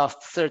for the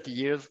last 30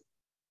 years.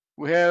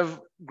 We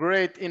have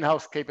great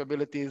in-house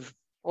capabilities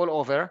all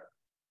over.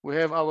 We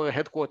have our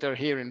headquarters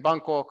here in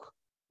Bangkok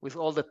with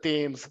all the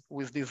teams,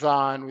 with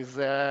design, with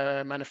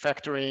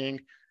manufacturing,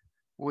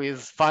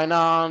 with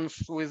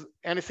finance, with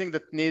anything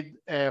that need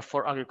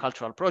for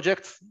agricultural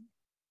projects.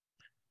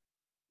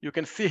 You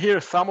can see here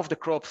some of the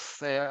crops,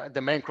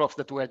 the main crops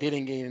that we're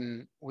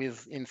dealing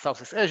with in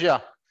Southeast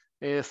Asia.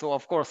 So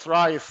of course,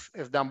 rice,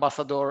 as the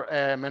ambassador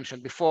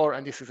mentioned before,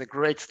 and this is a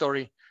great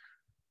story.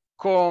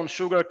 Corn,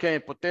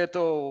 sugarcane,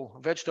 potato,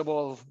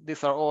 vegetables,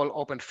 these are all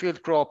open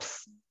field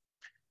crops.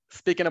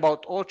 Speaking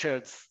about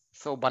orchards,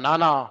 so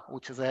banana,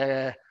 which is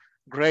a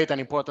great and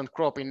important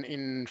crop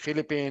in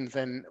Philippines,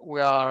 and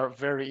we are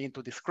very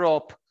into this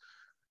crop.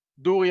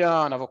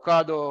 Durian,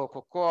 avocado,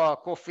 cocoa,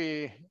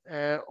 coffee,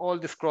 all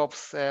these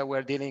crops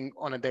we're dealing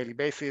on a daily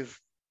basis.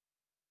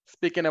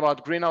 Speaking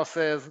about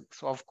greenhouses,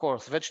 so of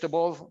course,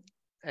 vegetables.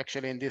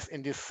 Actually, in this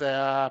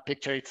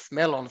picture, it's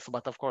melons,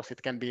 but of course,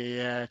 it can be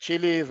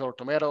chilies or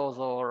tomatoes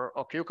or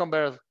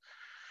cucumbers.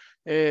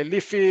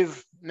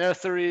 Leafies,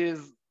 nurseries,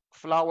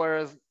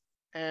 flowers,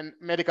 and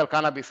medical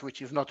cannabis,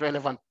 which is not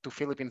relevant to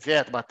Philippines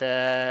yet, but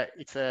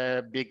it's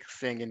a big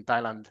thing in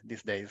Thailand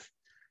these days.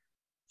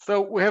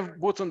 So we have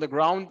boots on the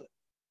ground,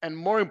 and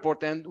more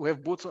important, we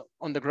have boots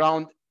on the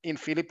ground in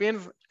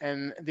Philippines,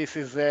 and this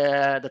is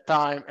the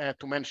time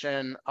to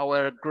mention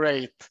our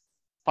great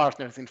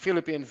partners in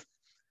Philippines,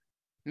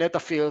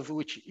 Netafim,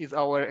 which is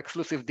our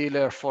exclusive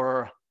dealer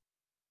for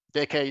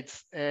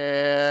decades.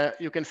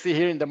 You can see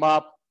here in the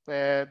map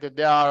that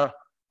they are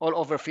all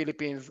over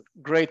Philippines,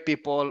 great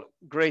people,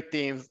 great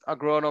teams,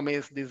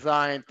 agronomists,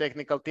 design,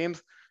 technical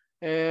teams,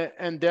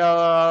 and they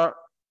are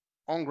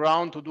on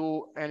ground to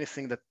do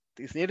anything that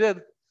is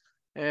needed.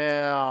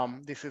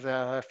 This is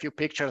a few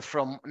pictures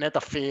from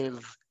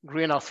Netafim's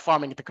greenhouse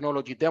farming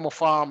technology demo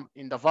farm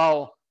in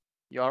Davao.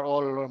 You are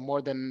all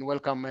more than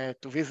welcome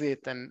to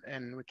visit,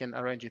 and we can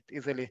arrange it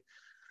easily.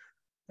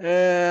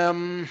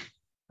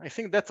 I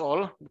think that's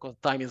all because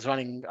time is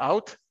running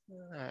out.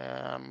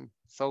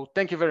 So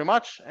thank you very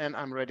much, and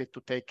I'm ready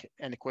to take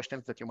any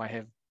questions that you might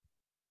have.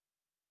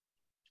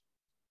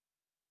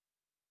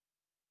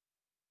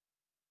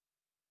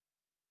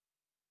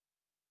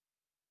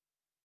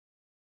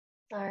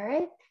 All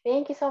right.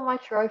 Thank you so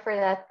much, Roy, for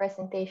that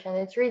presentation.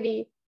 It's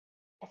really,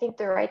 I think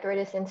the right word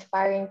is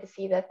inspiring to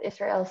see that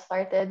Israel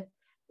started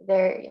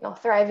their,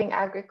 thriving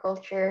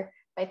agriculture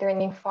by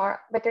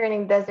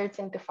turning deserts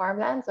into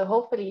farmland. So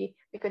hopefully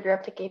we could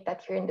replicate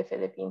that here in the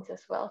Philippines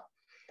as well.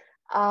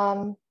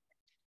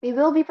 We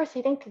will be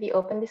proceeding to the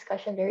open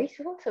discussion very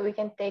soon, so we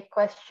can take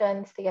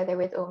questions together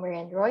with Omer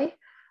and Roy.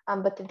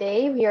 But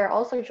today we are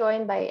also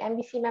joined by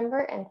MBC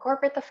member and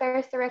Corporate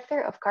Affairs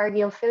Director of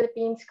Cargill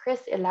Philippines,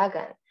 Chris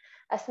Ilagan.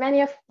 As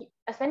many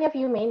of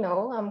you may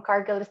know,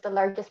 Cargill is the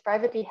largest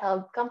privately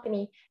held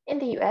company in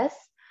the US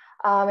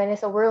and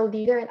is a world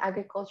leader in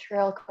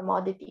agricultural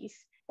commodities.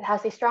 It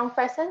has a strong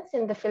presence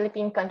in the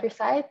Philippine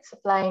countryside,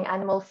 supplying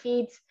animal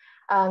feeds,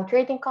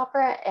 trading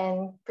copper,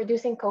 and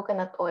producing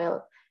coconut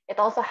oil. It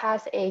also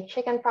has a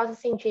chicken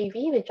processing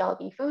JV with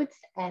Jollibee Foods.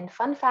 And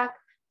fun fact,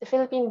 the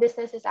Philippine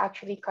business is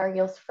actually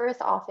Cargill's first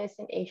office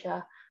in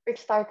Asia, which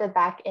started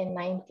back in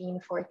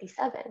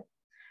 1947.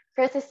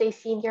 Chris is a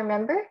senior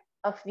member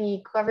of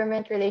the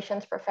government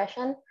relations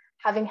profession,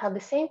 having held the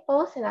same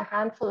post in a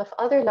handful of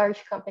other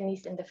large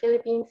companies in the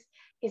Philippines.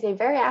 He's a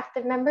very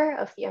active member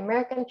of the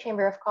American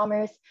Chamber of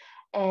Commerce,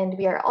 and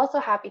we are also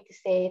happy to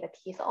say that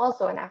he's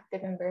also an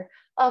active member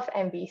of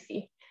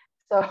MBC.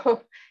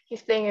 So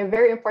he's playing a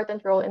very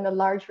important role in the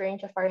large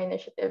range of our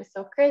initiatives.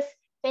 So Chris,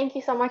 thank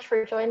you so much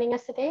for joining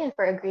us today and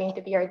for agreeing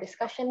to be our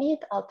discussion lead.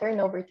 I'll turn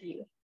over to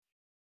you.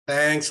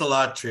 Thanks a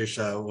lot,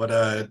 Trisha. What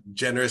a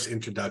generous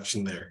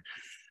introduction there.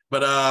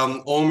 But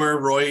Omer,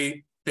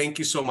 Roy, thank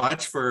you so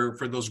much for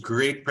those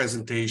great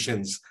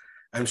presentations.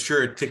 I'm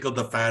sure it tickled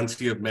the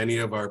fancy of many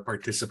of our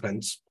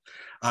participants.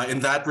 In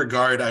that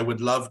regard, I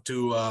would love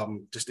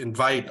to just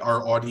invite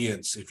our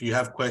audience. If you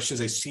have questions,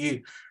 I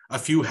see a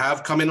few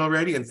have come in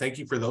already, and thank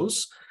you for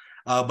those.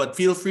 But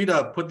feel free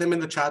to put them in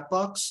the chat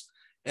box.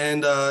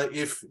 And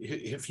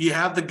if you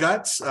have the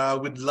guts,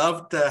 we'd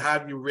love to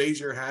have you raise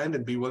your hand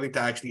and be willing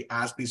to actually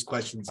ask these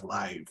questions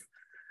live.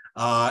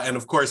 And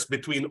of course,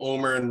 between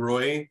Omer and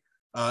Roy,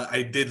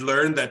 I did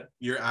learn that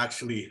you're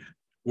actually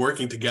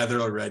working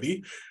together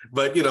already.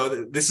 But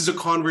this is a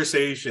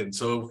conversation,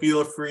 so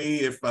feel free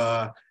if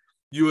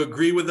you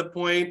agree with the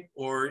point,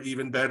 or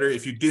even better,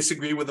 if you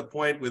disagree with the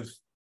point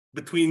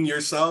between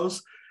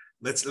yourselves.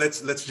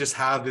 Let's just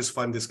have this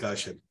fun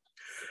discussion.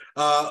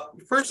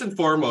 First and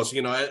foremost,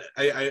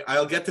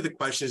 I'll get to the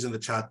questions in the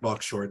chat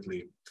box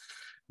shortly,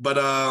 but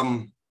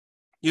I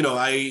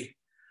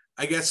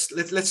guess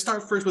let's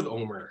start first with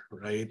Omer,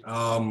 right?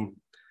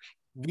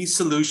 These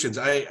solutions,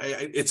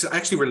 it's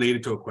actually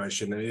related to a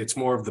question. It's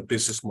more of the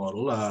business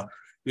model.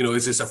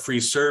 Is this a free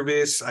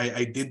service?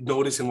 I did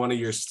notice in one of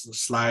your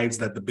slides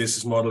that the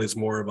business model is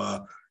more of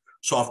a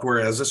software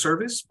as a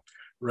service,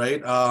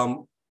 right?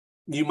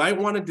 You might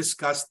want to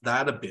discuss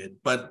that a bit,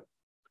 but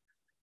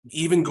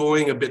even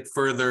going a bit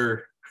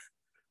further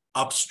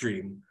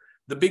upstream,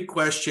 the big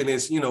question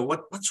is,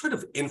 what sort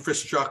of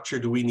infrastructure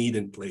do we need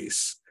in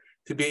place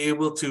to be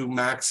able to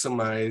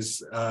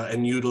maximize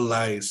and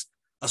utilize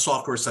a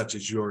software such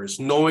as yours,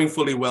 knowing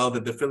fully well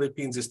that the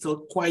Philippines is still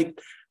quite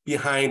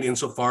behind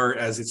insofar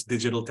as its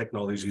digital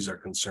technologies are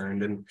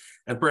concerned,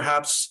 and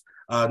perhaps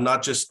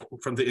not just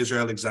from the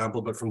Israel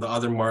example, but from the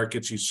other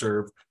markets you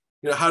serve.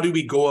 How do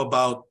we go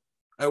about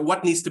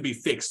what needs to be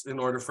fixed in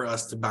order for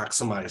us to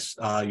maximize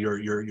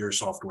your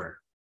software?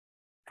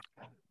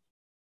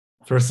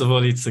 First of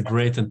all, it's a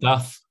great and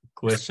tough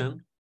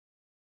question.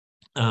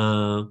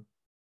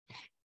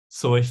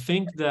 So I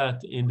think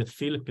that in the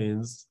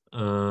Philippines,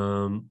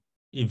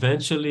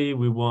 eventually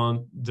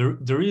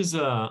there is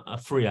a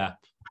free app,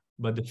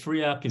 but the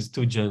free app is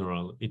too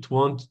general. It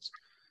won't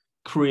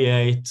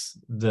create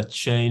the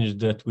change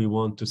that we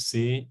want to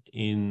see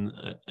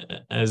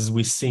as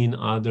we see in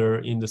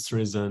other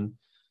industries and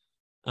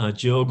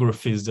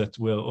geographies that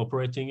we're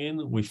operating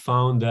in. We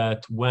found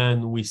that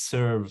when we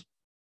serve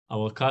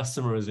our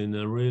customers in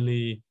a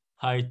really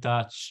high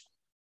touch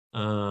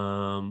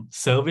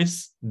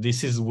service,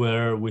 this is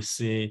where we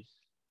see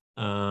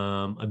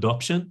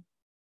adoption.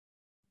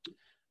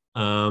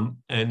 And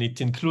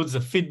it includes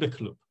a feedback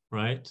loop,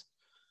 right?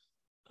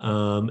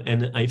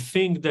 And I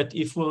think that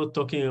if we're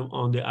talking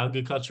on the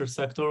agriculture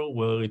sector,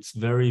 where it's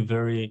very,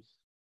 very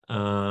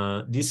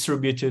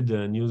distributed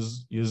and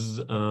used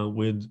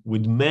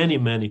with many,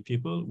 many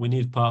people, we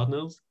need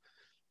partners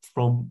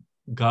from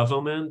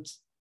government,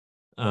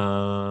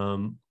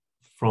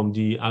 from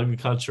the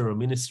agriculture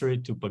ministry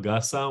to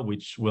Pagasa,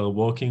 which we're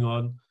working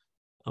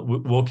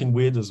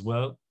with as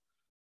well,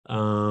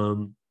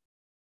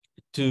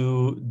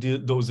 to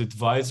those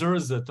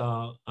advisors that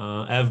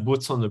have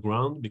boots on the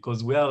ground,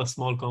 because we are a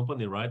small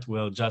company, right? We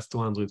are just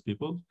 200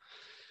 people.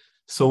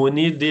 So we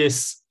need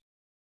these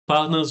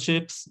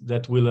partnerships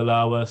that will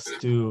allow us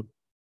to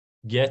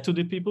get to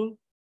the people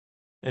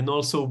and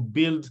also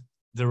build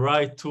the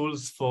right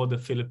tools for the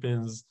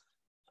Philippines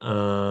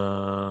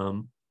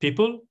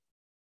people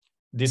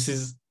This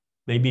is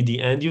maybe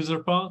the end user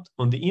part.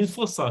 On the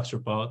infrastructure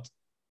part,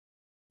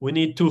 we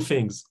need two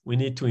things. We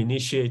need to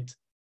initiate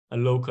a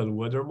local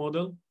weather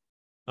model,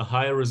 a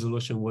higher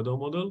resolution weather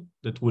model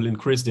that will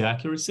increase the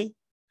accuracy.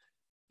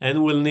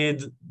 And we'll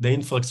need the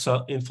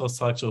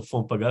infrastructure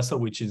from Pagasa,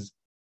 which is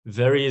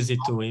very easy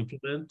to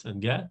implement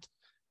and get.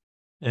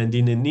 And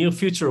in the near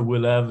future,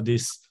 we'll have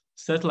these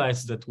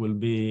satellites that will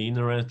be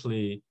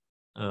inherently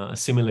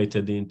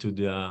assimilated into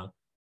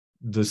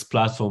this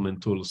platform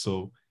and tool.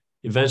 So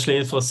eventually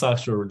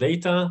infrastructure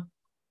data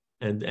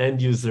and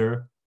end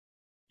user,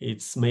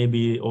 it's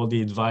maybe all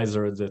the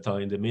advisors that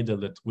are in the middle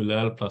that will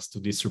help us to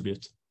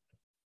distribute.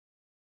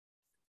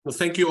 Well,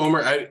 thank you,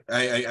 Omer.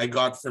 I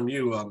got from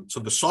you.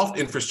 So the soft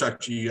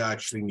infrastructure you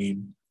actually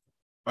need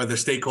are the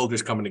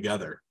stakeholders coming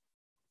together.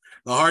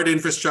 The hard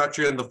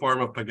infrastructure in the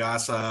form of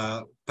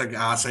Pagasa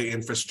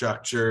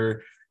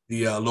infrastructure,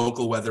 the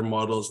local weather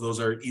models, those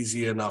are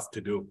easy enough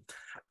to do.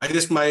 I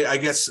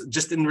guess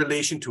just in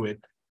relation to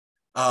it,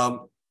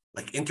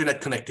 like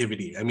internet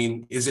connectivity. I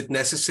mean, is it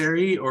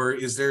necessary, or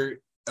is there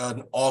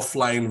an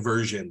offline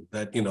version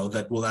that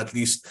that will at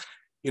least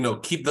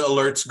keep the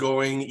alerts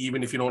going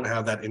even if you don't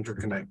have that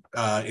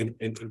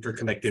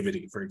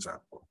interconnectivity, for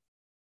example?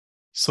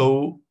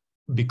 So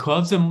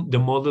because the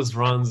models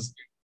runs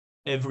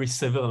every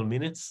several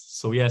minutes,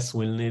 so yes,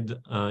 we'll need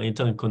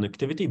internet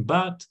connectivity,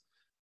 but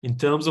in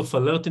terms of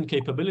alerting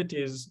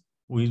capabilities,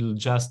 we'll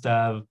just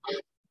have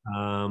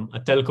a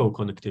telco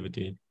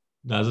connectivity.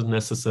 Doesn't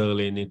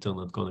necessarily need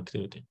internet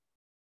connectivity.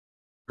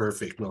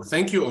 Perfect. No,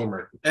 thank you,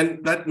 Omer.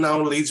 And that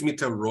now leads me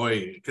to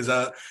Roy, because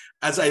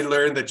as I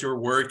learned that you're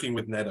working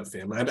with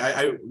Netafim, and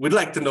I would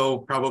like to know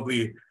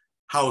probably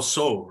how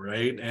so,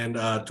 right? And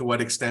to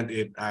what extent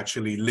it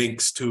actually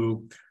links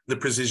to the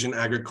precision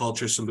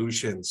agriculture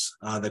solutions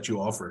that you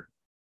offer.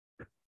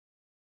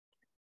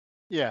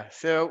 Yeah,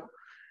 so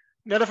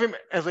Netafim,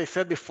 as I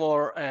said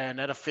before,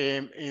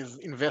 Netafim is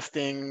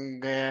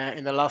investing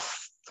in the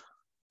last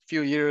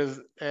few years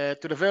to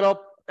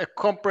develop a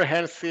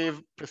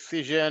comprehensive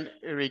precision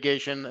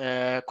irrigation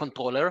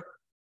controller.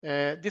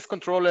 This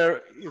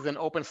controller is an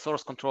open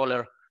source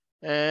controller,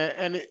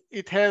 and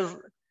it has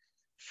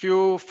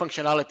few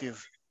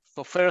functionalities.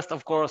 So first,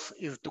 of course,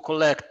 is to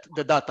collect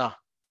the data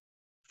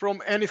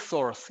from any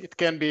source. It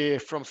can be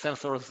from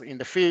sensors in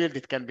the field,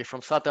 it can be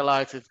from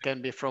satellites, it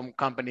can be from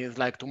companies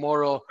like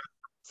Tomorrow.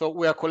 So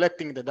we are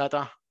collecting the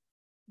data.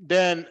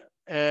 Then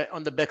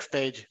on the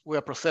backstage, we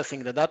are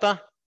processing the data,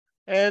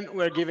 and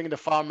we're giving the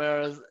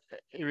farmers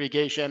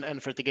irrigation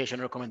and fertigation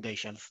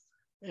recommendations.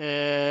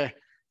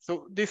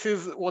 So this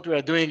is what we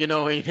are doing,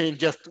 in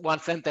just one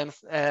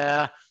sentence.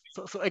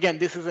 So again,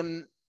 this is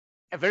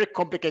a very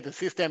complicated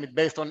system. It's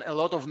based on a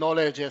lot of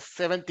knowledge,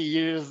 70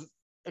 years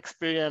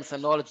experience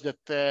and knowledge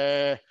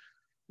that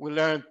we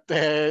learned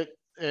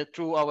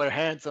through our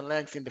hands and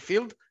legs in the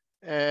field.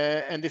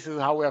 And this is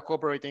how we are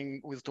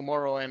cooperating with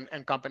Tomorrow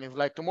and companies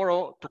like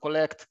Tomorrow to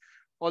collect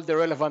all the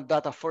relevant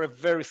data for a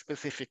very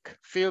specific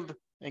field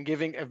and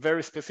giving a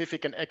very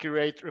specific and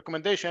accurate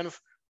recommendations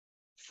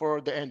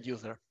for the end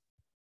user.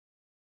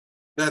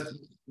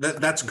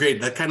 That's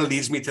great. That kind of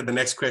leads me to the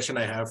next question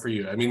I have for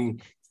you. I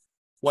mean,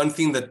 one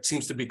thing that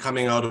seems to be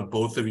coming out of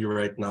both of you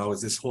right now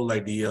is this whole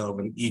idea of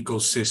an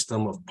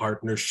ecosystem of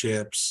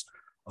partnerships,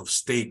 of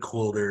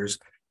stakeholders.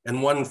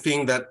 And one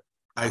thing that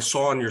I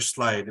saw on your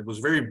slide, it was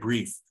very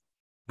brief,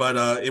 but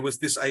it was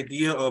this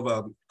idea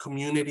of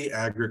community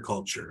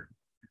agriculture,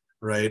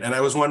 right? And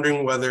I was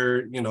wondering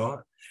whether,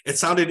 it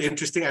sounded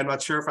interesting. I'm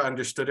not sure if I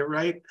understood it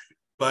right,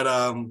 but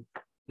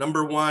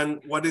number one,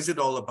 what is it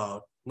all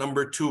about?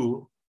 Number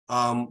two,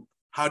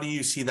 how do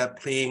you see that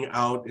playing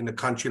out in a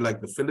country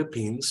like the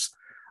Philippines,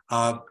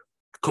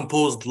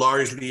 composed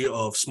largely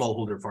of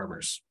smallholder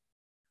farmers?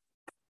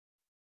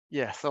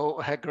 Yeah, so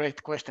a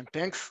great question,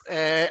 thanks.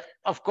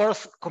 Of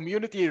course,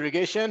 community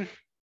irrigation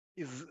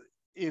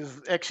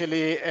is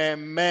actually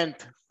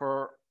meant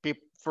for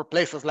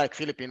places like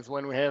Philippines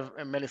when we have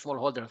many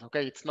smallholders.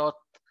 Okay, it's not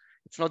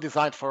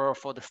designed for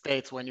the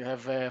States when you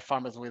have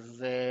farmers with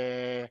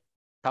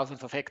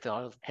thousands of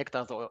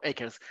hectares or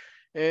acres.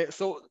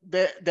 So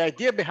the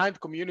idea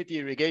behind community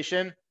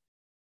irrigation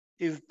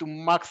is to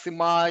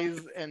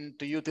maximize and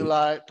to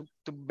utilize,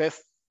 to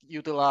best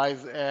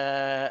utilize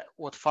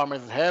what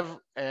farmers have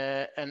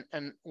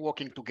and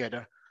working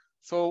together.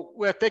 So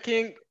we're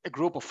taking a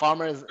group of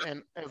farmers,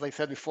 and as I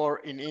said before,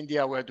 in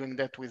India, we're doing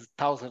that with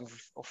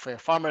thousands of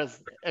farmers.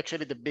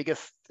 Actually, the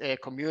biggest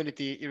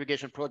community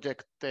irrigation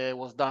project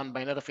was done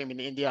by Netafim in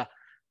India.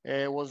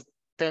 Was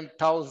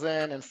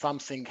 10,000 and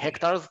something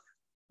hectares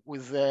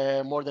with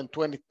more than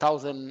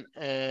 20,000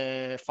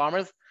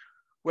 farmers.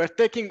 We're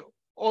taking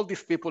all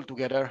these people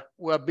together.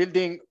 We're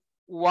building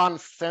one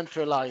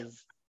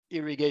centralized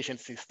irrigation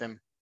system,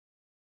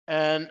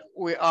 and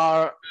we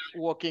are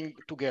working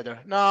together.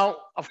 Now,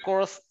 of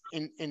course,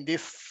 in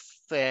this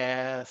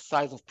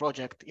size of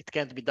project, it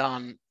can't be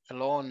done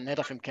alone.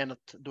 Netafim cannot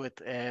do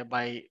it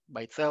by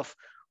itself.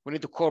 We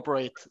need to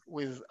cooperate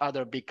with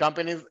other big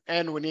companies,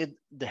 and we need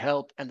the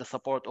help and the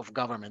support of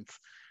governments.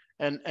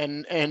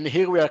 And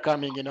here we are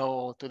coming,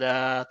 to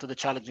the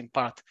challenging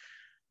part.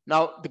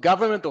 Now, the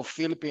government of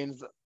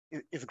Philippines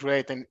is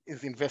great and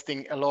is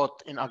investing a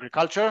lot in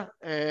agriculture,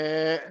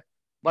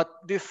 but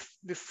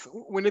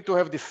we need to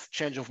have this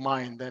change of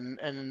mind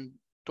and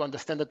to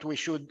understand that we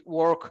should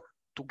work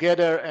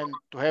together and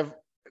to have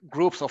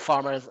groups of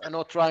farmers and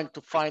not trying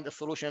to find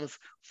solutions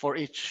for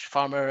each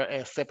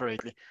farmer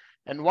separately.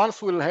 And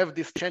once we'll have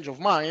this change of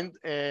mind,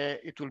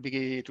 it will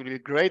be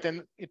great,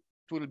 and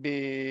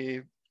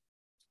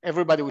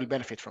everybody will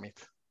benefit from it.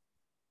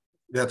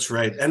 That's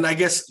right. And I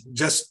guess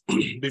just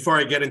before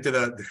I get into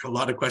a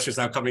lot of questions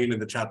now coming in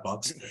the chat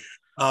box,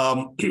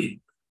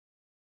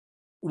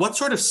 what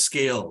sort of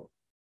scale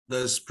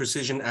does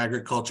precision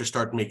agriculture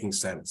start making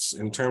sense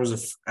in terms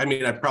of,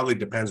 it probably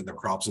depends on the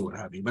crops and what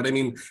have you, but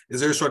is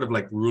there sort of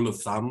like rule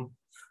of thumb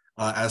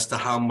as to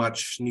how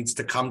much needs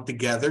to come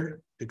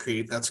together to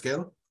create that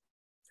scale?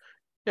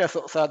 Yeah,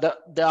 so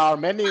there are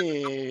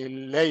many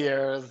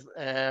layers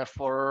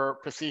for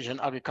precision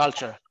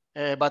agriculture,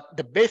 but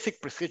the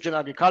basic precision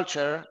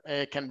agriculture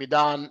can be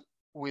done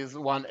with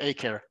 1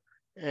 acre.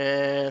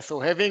 So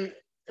having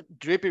a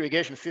drip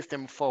irrigation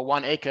system for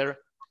 1 acre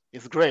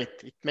is great.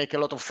 It makes a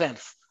lot of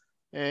sense.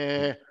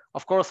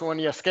 Of course, when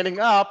you're scaling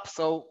up,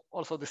 so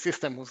also the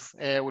system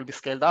will be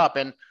scaled up,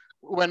 and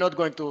we're not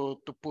going to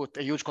put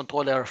a huge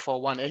controller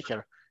for 1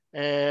 acre.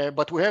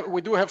 But we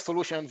do have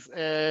solutions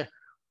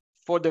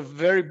for the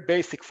very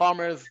basic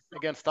farmers,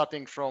 again,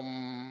 starting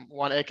from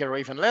 1 acre or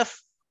even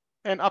less,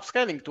 and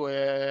upscaling to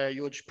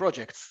huge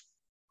projects.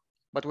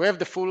 But we have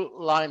the full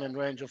line and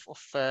range of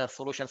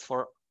solutions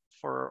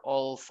for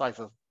all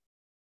sizes.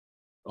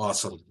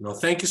 Awesome. No,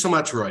 thank you so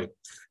much, Roy.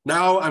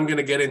 Now I'm going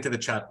to get into the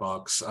chat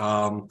box.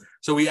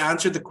 So we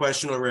answered the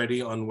question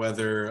already on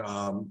whether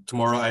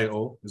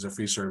Tomorrow.io is a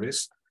free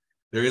service.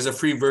 There is a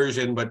free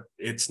version, but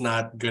it's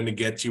not going to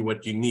get you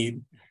what you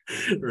need,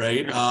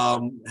 right?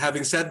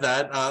 Having said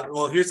that,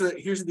 well,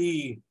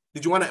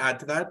 did you want to add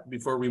to that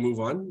before we move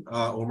on,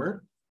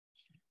 Omer?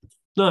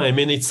 No,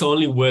 it's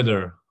only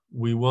whether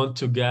we want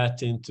to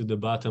get into the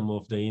bottom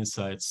of the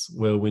insights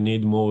where we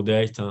need more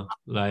data,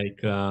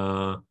 like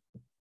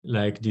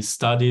the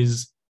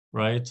studies,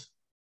 right?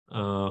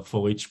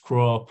 For each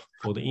crop,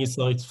 for the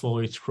insights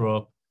for each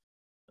crop.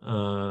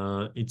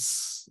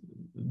 It's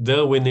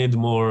there we need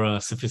more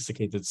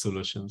sophisticated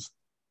solutions.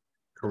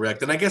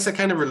 Correct. And I guess that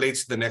kind of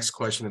relates to the next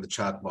question in the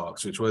chat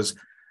box, which was,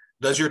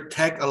 does your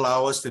tech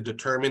allow us to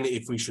determine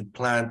if we should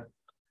plant,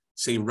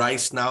 say,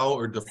 rice now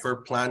or defer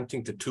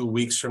planting to 2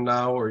 weeks from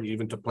now, or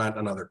even to plant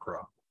another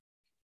crop?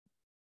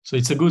 So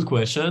it's a good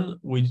question.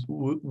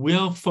 We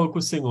are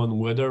focusing on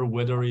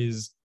weather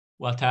is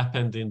what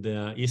happened in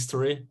the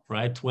history,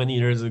 right? 20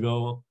 years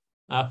ago,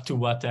 up to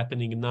what's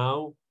happening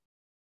now,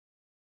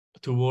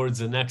 towards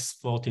the next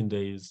 14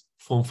 days.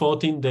 From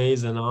 14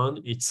 days and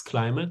on, it's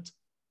climate.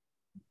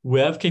 We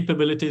have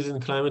capabilities in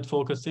climate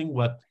forecasting,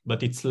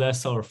 but it's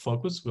less our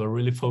focus. We're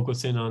really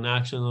focusing on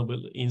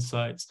actionable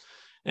insights.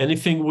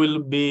 Anything will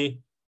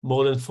be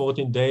more than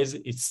 14 days,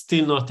 it's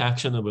still not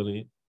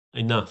actionable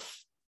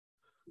enough,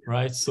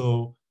 right?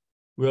 So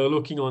we are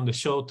looking on the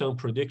short-term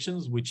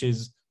predictions, which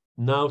is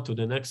now to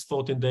the next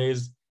 14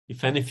 days.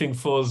 If anything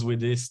falls with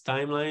this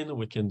timeline,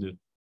 we can do.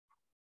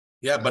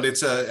 Yeah, but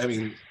it's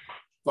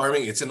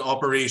farming, it's an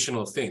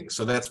operational thing.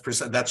 So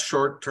that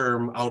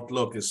short-term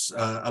outlook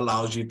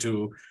allows you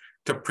to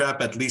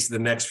prep at least the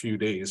next few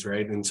days,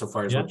 right?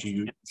 Insofar as what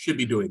you should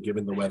be doing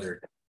given the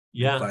weather.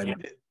 Yeah.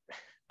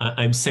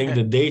 I'm saying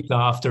the data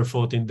after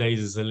 14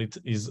 days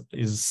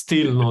is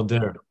still not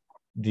there.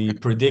 The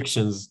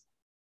predictions,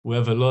 we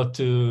have a lot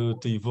to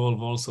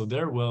evolve also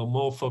there. We're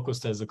more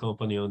focused as a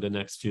company on the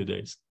next few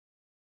days.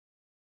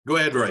 Go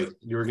ahead, Roy.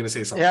 You were going to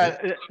say something.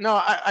 Yeah,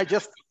 no, I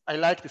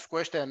like this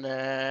question,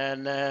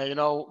 and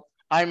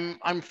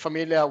I'm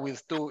familiar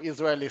with 2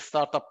 Israeli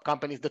startup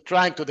companies that are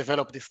trying to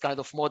develop this kind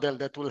of model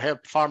that will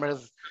help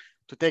farmers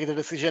to take the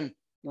decision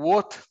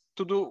what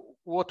to do,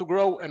 what to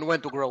grow, and when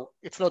to grow.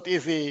 It's not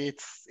easy.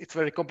 It's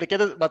very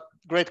complicated, but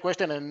great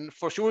question, and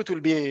for sure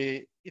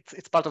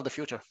it's part of the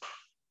future.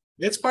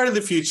 It's part of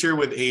the future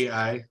with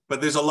AI,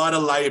 but there's a lot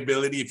of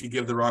liability if you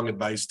give the wrong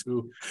advice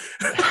too.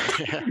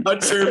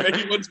 Not sure if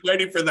anyone's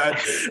ready for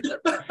that.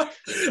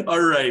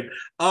 All right.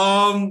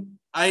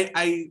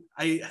 I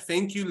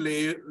thank you,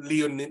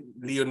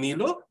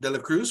 Leonilo de la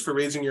Cruz, for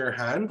raising your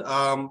hand.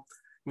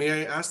 May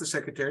I ask the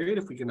Secretariat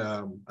if we can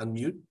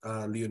unmute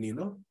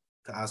Leonilo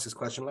to ask his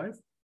question live?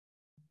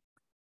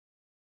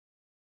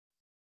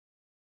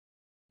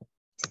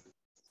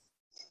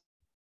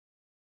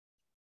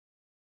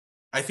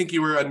 I think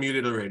you were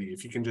unmuted already.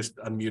 If you can just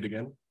unmute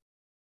again.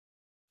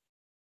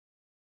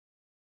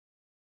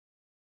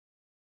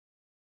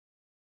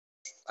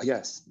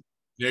 Yes.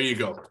 There you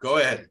go. Go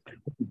ahead.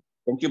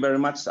 Thank you very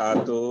much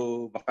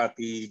to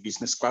Makati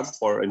Business Club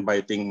for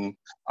inviting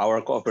our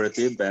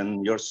cooperative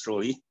and yours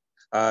truly.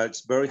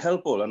 It's very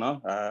helpful.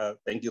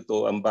 Thank you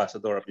to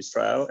Ambassador of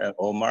Israel and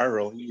Omer,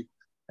 Roei,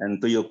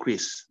 and to you,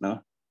 Chris.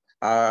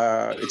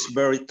 It's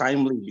very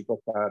timely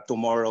because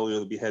tomorrow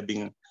we'll be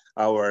having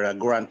our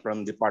grant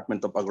from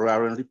Department of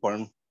Agrarian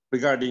Reform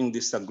regarding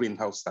this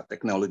greenhouse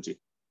technology.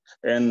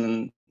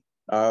 And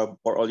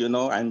for all you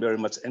know, I'm very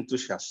much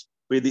enthusiastic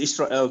with the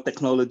Israel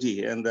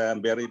technology, and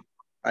I'm very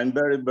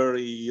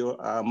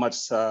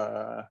much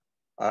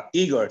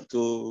eager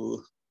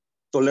to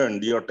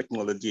learn your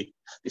technology,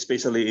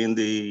 especially in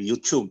the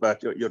YouTube,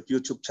 your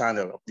YouTube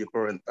channel of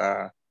different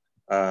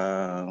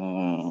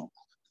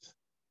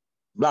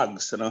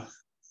blogs.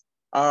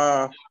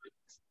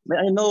 May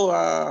I know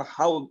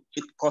how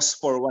it costs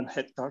for 1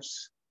 hectare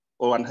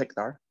or 1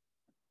 hectare?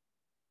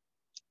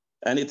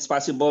 And it's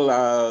possible,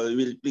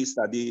 will please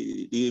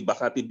the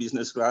Makati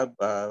Business Club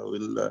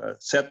will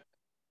set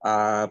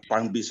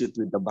farm visit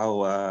with the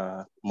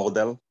Davao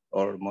model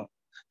or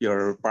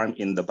your farm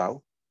in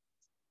Davao.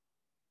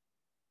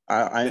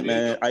 I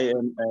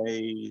am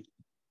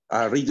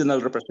a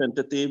regional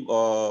representative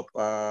of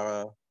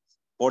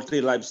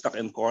poultry, livestock,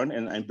 and corn,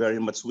 and I'm very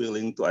much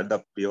willing to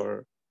adopt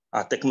your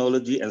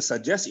technology and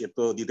suggest it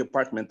to the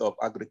Department of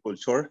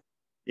Agriculture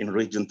in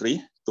Region 3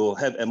 to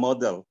have a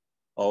model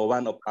or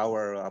one of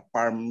our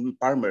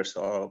farmers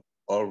or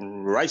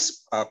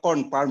rice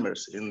corn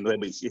farmers in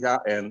Nueva Ecija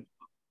and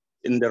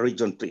in the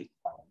Region 3.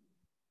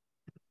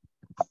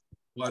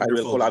 Wonderful.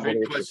 I will collaborate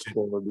Great question.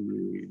 for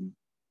the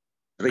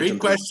Great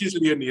questions,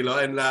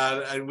 Leonilo, and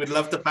I would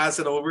love to pass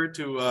it over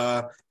to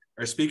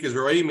our speakers.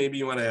 Roy, maybe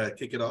you want to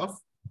kick it off?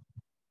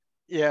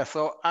 Yeah,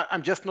 so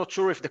I'm just not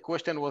sure if the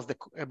question was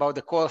about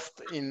the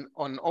cost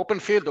on open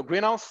field or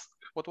greenhouse.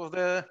 What was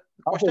the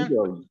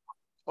question?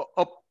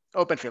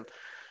 Open field.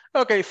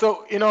 Okay,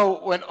 so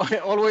when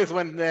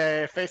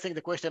facing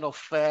the question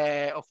of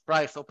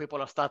price, so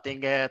people are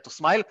starting to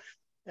smile.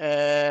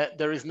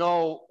 There is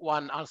no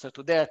one answer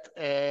to that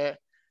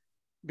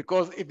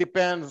because it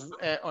depends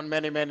on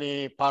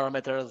many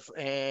parameters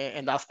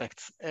and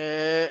aspects.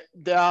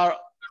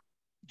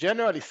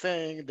 Generally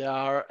saying, there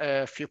are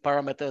a few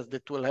parameters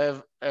that will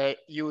have a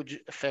huge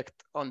effect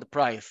on the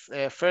price.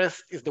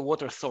 First is the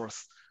water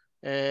source.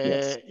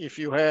 Yes. If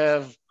you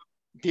have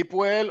deep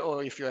well,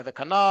 or if you have a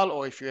canal,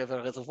 or if you have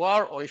a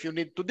reservoir, or if you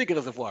need to dig a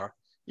reservoir,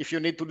 if you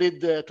need to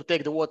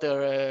take the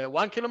water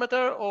 1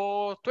 kilometer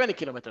or 20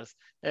 kilometers.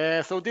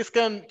 So this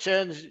can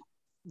change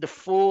the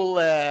full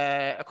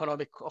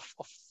economic of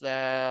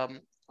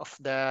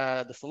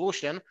the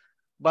solution.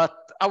 But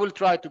I will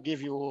try to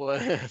give you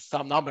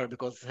some number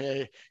because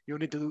you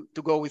need to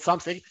go with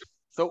something.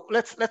 So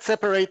let's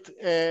separate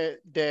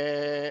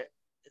the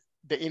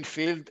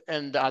infield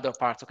and the other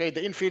parts. Okay,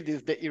 the infield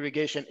is the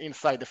irrigation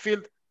inside the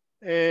field.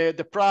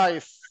 The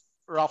price,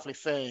 roughly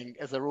saying,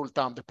 as a rule of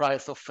thumb, the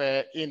price of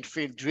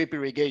infield drip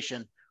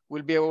irrigation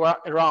will be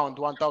around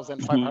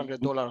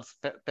 $1,500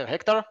 per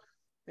hectare.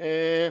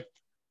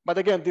 But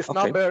again, this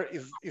number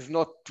is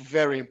not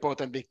very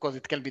important because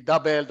it can be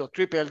doubled or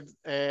tripled,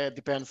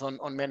 depends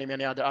on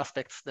many other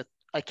aspects that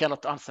I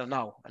cannot answer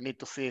now. I need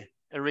to see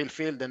a real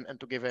field and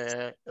to give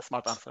a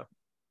smart answer.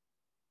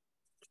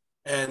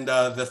 And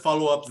the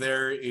follow-up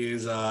there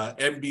is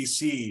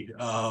MBC.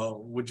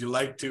 Would you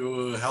like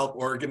to help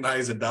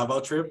organize a Davao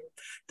trip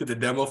to the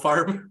demo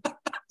farm?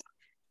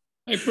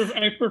 I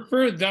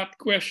prefer that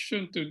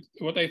question to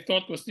what I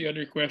thought was the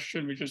other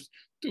question, which is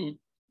to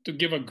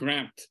give a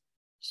grant.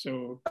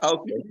 So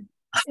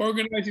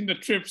organizing the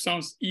trip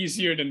sounds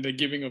easier than the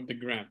giving of the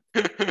grant.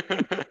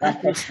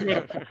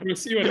 We'll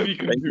see what we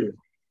can do.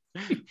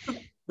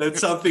 That's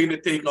something to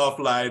take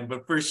offline,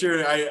 but for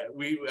sure,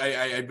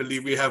 I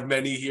believe we have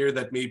many here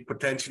that may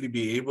potentially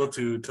be able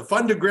to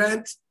fund a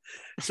grant.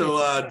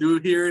 So do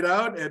hear it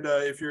out, and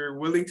if you're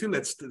willing to,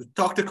 let's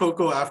talk to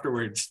Coco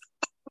afterwards.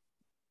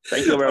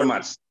 Thank you very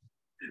much.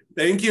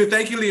 Thank you,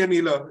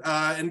 Leonilo,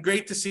 and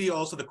great to see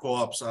also the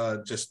co-ops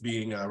just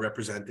being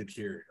represented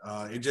here.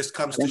 It just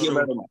comes to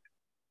show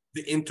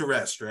the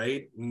interest,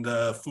 right, in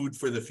the food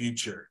for the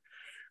future,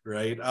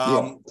 right?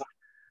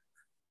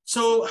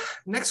 So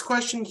next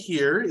question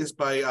here is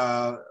by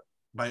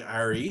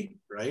Ari,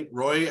 right?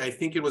 Roy, I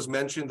think it was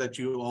mentioned that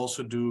you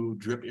also do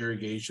drip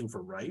irrigation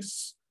for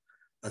rice,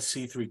 a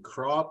C3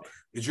 crop.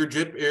 Is your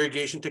drip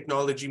irrigation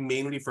technology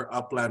mainly for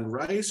upland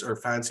rice or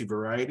fancy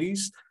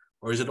varieties?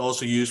 Or is it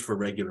also used for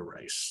regular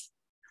rice?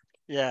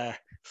 Yeah,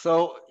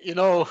 so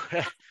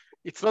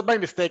it's not by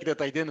mistake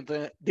that I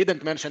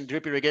didn't mention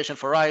drip irrigation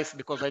for rice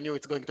because I knew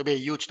it's going to be a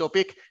huge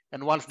topic.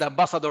 And once the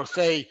ambassador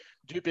say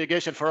drip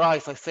irrigation for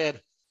rice, I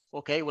said,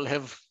 okay, we'll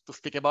have to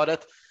speak about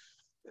it.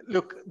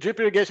 Look, drip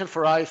irrigation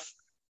for rice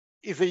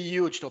is a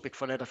huge topic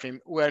for Netafim.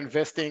 We're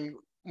investing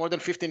more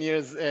than 15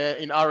 years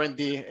in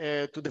R&D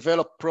to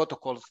develop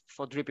protocols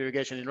for drip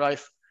irrigation in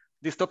rice.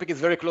 This topic is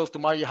very close to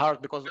my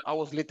heart because I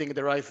was leading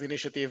the rice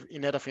initiative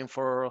in Netafim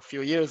for a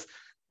few years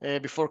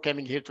before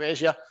coming here to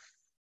Asia.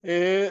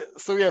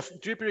 So yes,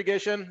 drip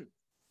irrigation,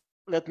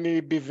 let me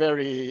be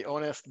very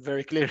honest,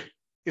 very clear,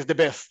 is the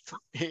best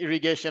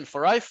irrigation for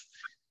rice.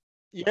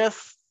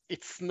 Yes,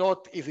 it's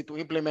not easy to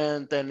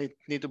implement and it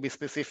needs to be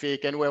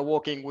specific, and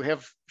we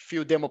have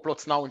few demo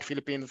plots now in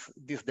Philippines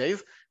these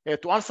days.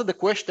 To answer the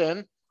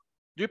question,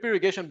 drip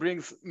irrigation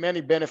brings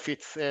many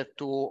benefits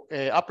to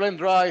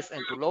upland rice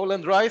and to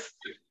lowland rice.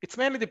 It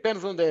mainly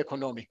depends on the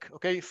economic,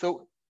 okay?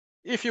 So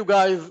if you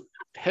guys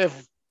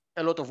have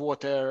a lot of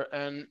water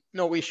and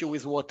no issue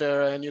with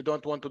water and you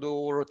don't want to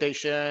do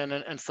rotation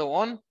and so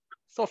on,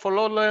 so for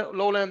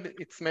lowland,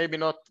 it's maybe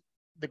not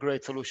the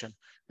great solution.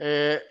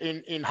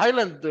 In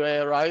highland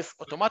rice,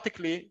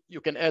 automatically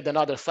you can add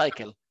another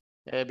cycle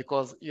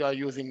because you are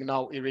using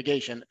now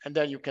irrigation, and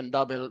then you can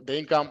double the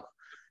income.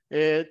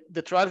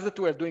 The trials that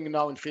we're doing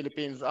now in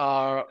Philippines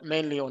are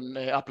mainly on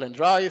upland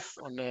rice,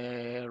 on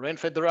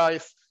rain-fed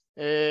rice,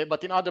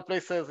 but in other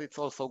places it's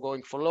also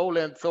going for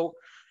lowland. So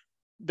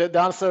the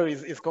answer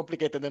is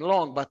complicated and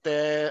long, but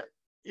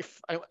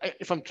if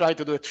I'm trying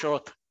to do it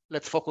short,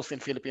 let's focus in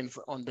Philippines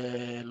on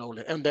the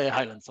lowland and the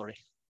highland. Sorry.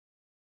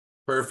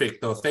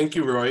 Perfect. No, thank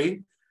you,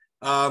 Roy.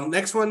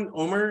 Next one,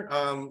 Omer.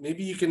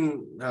 Maybe you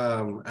can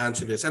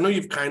answer this. I know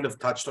you've kind of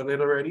touched on it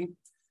already.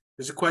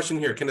 There's a question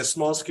here. Can a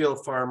small-scale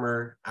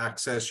farmer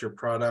access your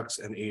products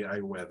and AI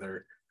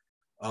weather?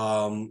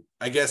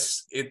 I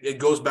guess it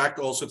goes back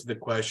also to the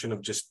question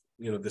of just,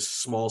 this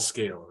small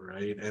scale,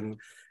 right?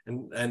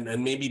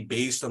 And maybe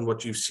based on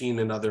what you've seen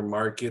in other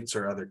markets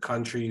or other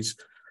countries,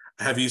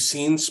 have you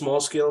seen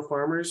small-scale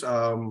farmers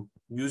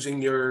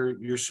using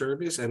your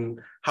service, and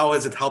how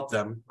has it helped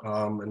them,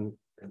 and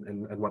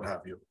what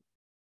have you?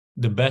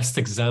 The best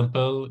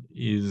example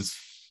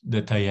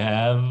that I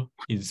have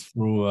is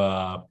through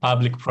a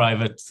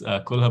public-private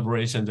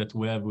collaboration that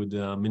we have with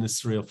the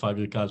Ministry of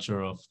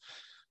Agriculture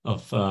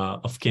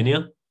of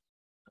Kenya,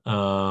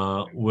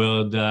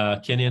 where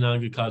the Kenyan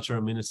Agriculture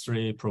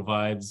Ministry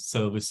provides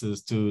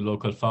services to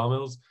local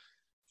farmers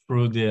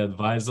through the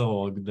advisor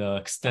or the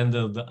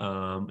extended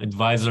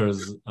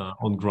advisors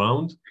on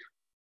ground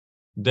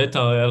that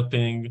are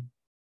helping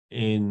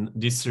in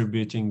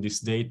distributing this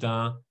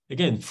data,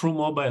 again, through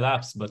mobile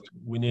apps, but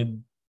we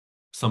need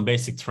some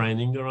basic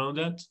training around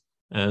that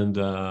and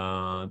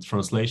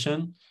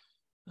translation.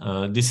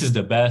 This is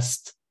the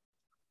best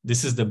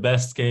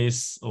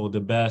case or the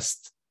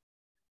best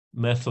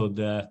method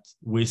that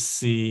we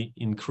see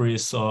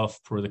increase of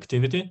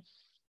productivity.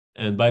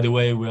 And by the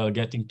way, we are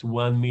getting to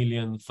 1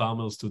 million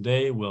farmers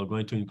today. We are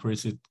going to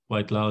increase it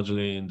quite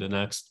largely in the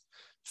next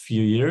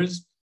few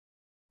years.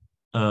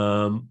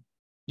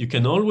 You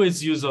can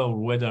always use our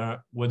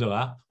weather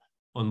app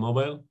on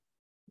mobile,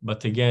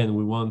 but again,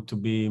 we want to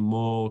be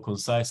more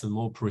concise and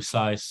more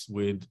precise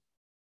with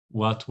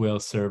what we are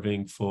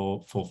serving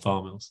for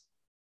farmers.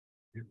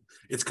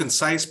 It's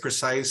concise,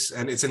 precise,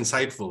 and it's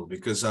insightful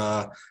because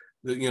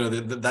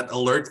that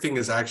alert thing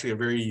is actually a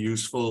very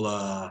useful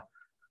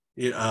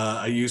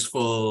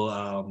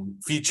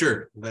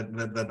feature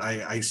that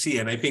I see,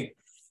 and I think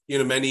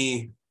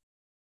many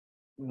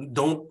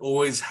don't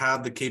always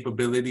have the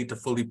capability to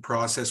fully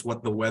process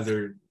what the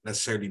weather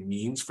necessarily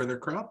means for their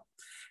crop.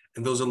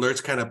 And those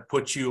alerts kind of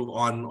put you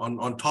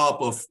on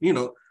top of,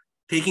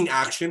 taking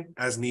action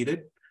as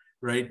needed,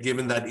 right?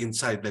 Given that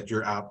insight that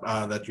your app,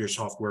 that your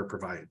software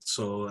provides.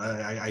 So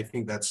I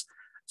think it's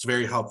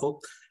very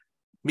helpful.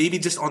 Maybe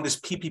just on this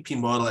PPP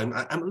model,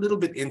 I'm a little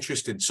bit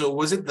interested. So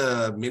was it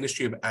the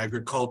Ministry of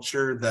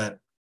Agriculture that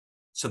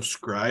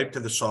subscribed to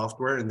the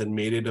software and then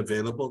made it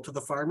available to the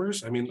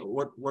farmers? I mean,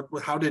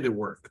 how did it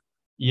work?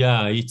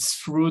 Yeah, it's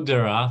through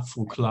their app,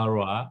 through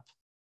Claro app,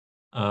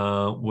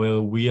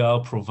 where we are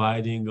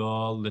providing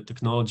all the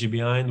technology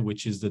behind,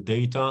 which is the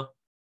data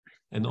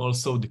and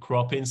also the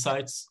crop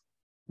insights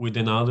with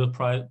another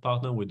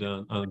partner, with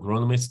an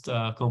agronomist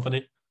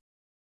company.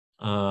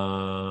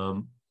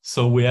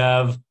 So we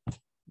have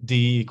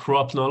the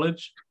crop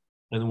knowledge,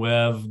 and we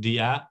have the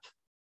app,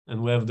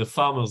 and we have the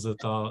farmers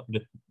that are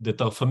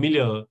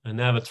familiar and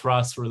have a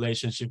trust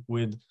relationship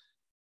with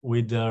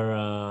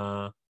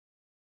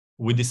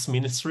this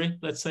ministry,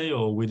 let's say,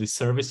 or with the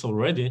service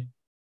already,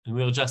 and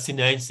we are just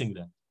enhancing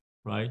that,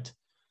 right?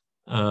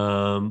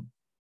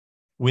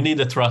 We need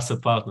a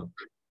trusted partner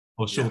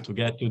for sure to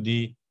get to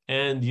the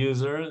end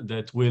user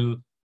that will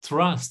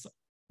trust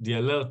the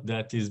alert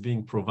that is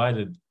being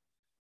provided.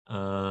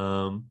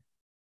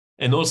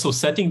 And also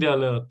setting the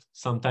alert,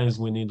 sometimes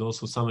we need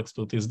also some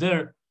expertise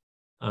there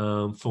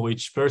for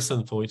each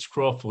person, for each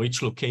crop, for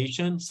each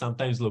location.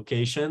 Sometimes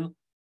location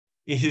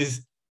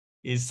is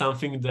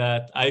something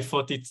that I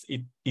thought it's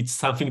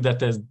something that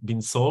has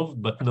been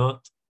solved, but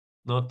not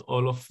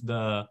all of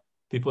the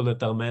people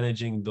that are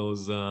managing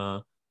those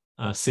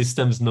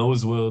systems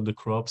knows where the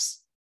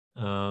crops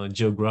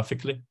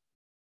geographically.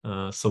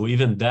 So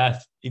even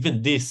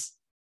this,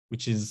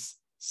 which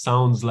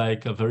sounds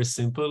like a very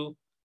simple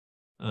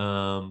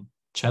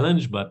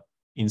challenge, but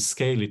in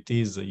scale, it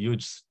is a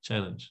huge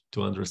challenge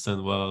to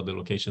understand where are the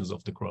locations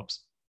of the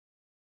crops.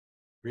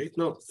 Great.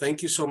 No,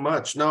 thank you so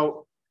much.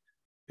 Now,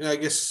 I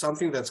guess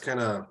something that's kind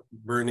of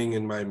burning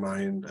in my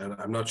mind, and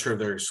I'm not sure if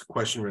there's a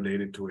question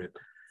related to it.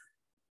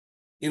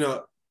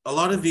 A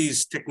lot of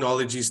these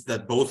technologies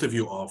that both of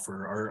you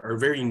offer are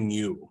very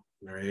new,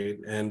 right?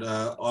 And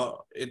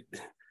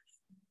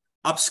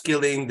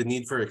upskilling, the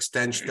need for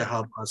extension to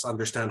help us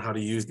understand how to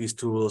use these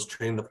tools,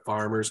 train the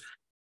farmers.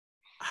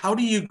 how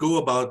do you go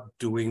about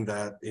doing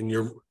that in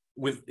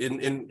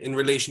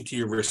relation to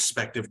your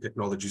respective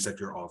technologies that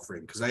you're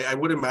offering? Because I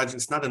would imagine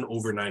it's not an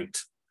overnight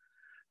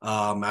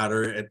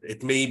matter.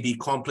 It may be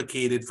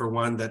complicated for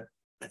one that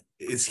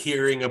is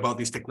hearing about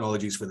these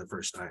technologies for the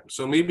first time.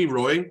 So maybe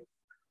Roy,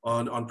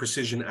 on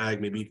precision ag,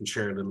 maybe you can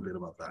share a little bit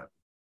about that.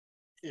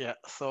 Yeah,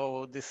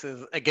 so this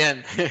is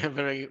again a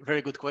very,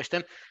 very good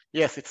question.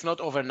 Yes, it's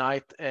not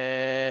overnight.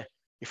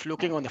 If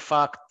looking on the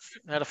facts,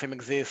 Netafim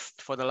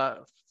exists for the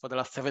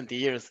last 70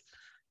 years,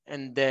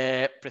 and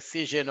the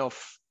percentage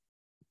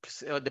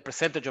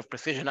of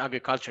precision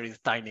agriculture is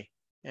tiny,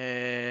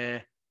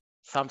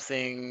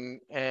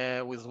 something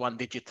with 1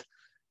 digit.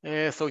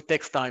 So it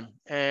takes time.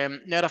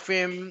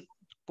 Netafim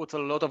puts a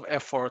lot of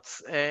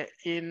efforts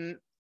in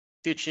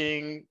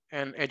teaching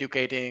and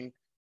educating.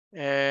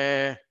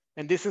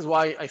 And this is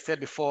why I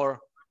said before,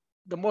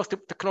 the most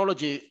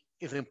technology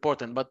is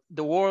important, but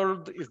the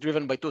world is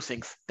driven by two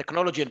things,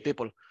 technology and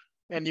people.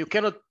 And you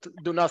cannot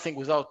do nothing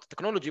without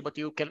technology, but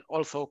you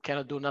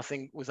cannot do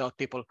nothing without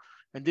people.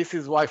 And this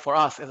is why for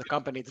us as a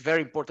company, it's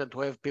very important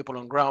to have people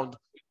on ground.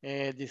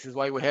 This is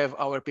why we have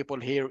our people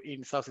here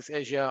in Southeast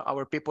Asia,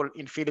 our people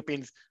in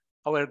Philippines,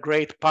 our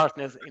great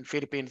partners in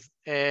Philippines.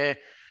 And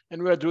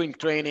we're doing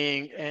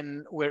training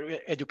and we're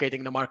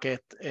educating the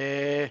market.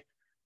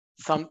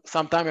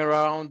 Sometime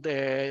around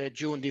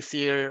June this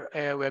year,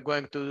 we're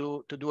going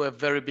to do a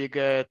very big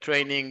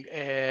training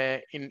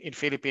in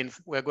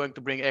Philippines. We're going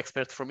to bring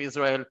experts from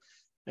Israel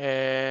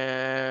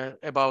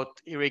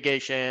about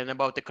irrigation,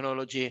 about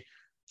technology.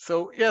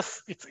 So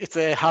yes, it's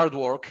a hard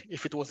work.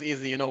 If it was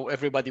easy,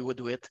 everybody would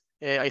do it.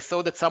 I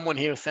saw that someone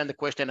here sent a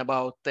question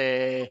about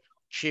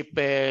cheap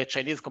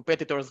Chinese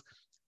competitors.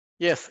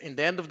 Yes, in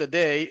the end of the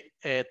day,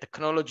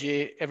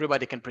 technology,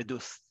 everybody can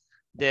produce.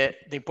 The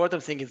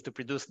important thing is to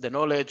produce the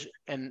knowledge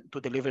and to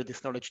deliver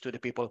this knowledge to the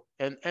people.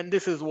 And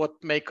this is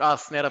what makes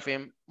us,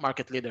 Netafim,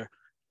 market leader.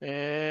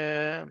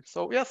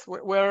 So yes,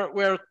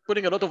 we're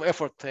putting a lot of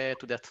effort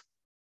to that.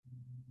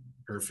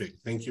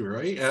 Perfect. Thank you,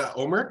 Roy.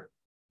 Omer?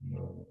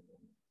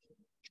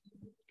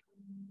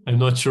 I'm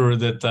not sure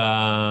that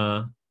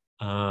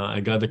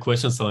I got the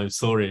question, so I'm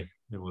sorry.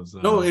 It was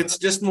No, it's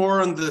just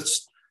more on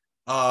this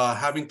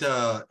having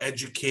to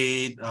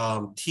educate,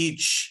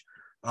 teach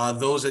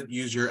those that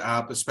use your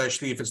app,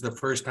 especially if it's the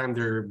first time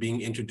they're being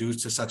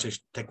introduced to such a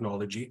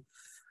technology.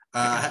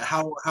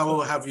 How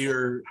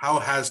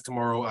has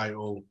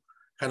Tomorrow.io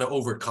kind of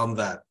overcome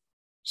that?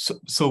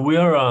 So we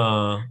are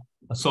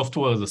a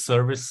software as a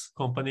service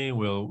company.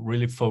 We're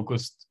really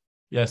focused.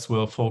 Yes,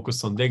 we're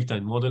focused on data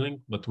and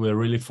modeling, but we're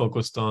really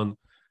focused on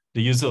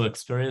the user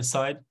experience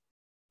side,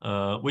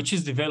 which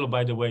is developed,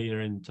 by the way,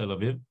 here in Tel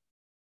Aviv.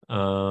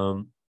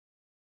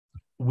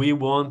 We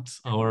want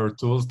our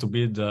tools to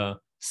be the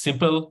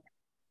simple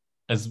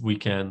as we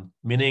can,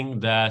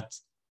 meaning that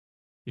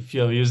if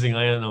you're using,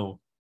 I don't know,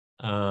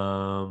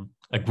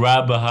 a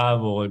Grab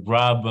Hub or a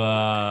Grab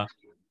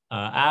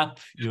app,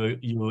 you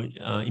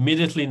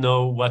immediately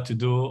know what to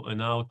do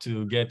and how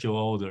to get your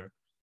order.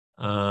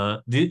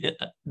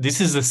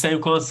 This is the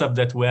same concept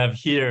that we have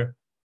here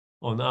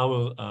on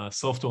our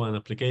software and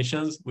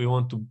applications. We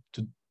want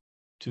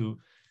to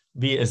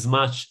be as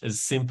much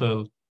as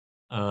simple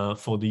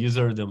for the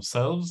user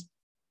themselves,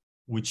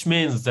 which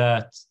means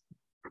that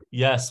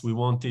yes, we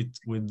want it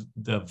with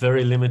the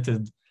very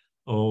limited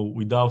or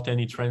without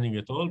any training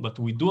at all, but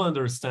we do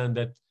understand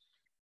that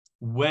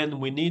when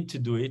we need to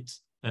do it,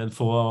 and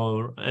for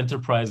our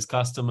enterprise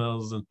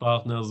customers and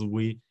partners,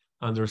 we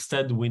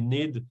understand we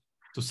need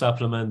to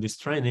supplement this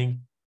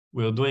training,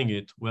 we're doing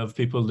it. We have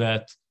people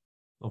that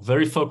are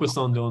very focused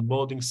on the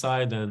onboarding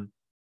side and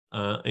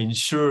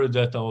ensure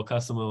that our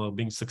customers are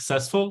being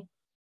successful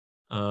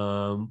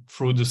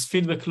through this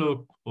feedback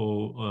loop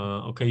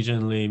or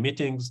occasionally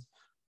meetings.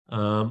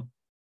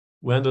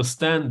 We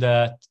understand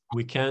that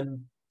we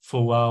can,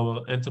 for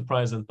our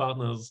enterprise and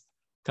partners,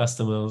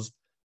 customers,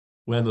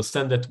 we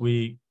understand that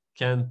we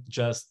can't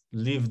just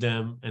leave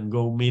them and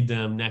go meet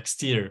them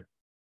next year.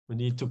 We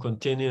need to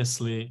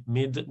continuously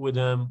meet with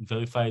them,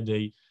 verify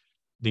they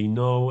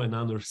know and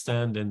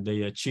understand and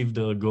they achieve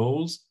their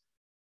goals.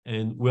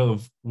 And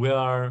we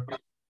are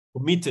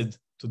committed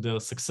to their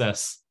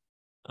success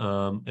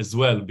as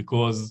well,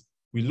 because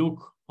we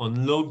look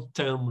on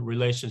long-term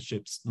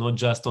relationships, not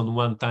just on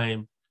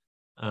one-time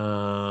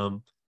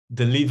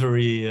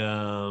delivery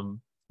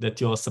that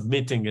you're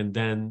submitting and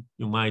then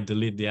you might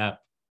delete the app.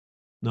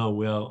 No,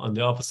 we are on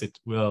the opposite.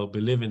 We are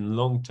believe in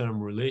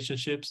long-term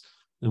relationships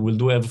and we'll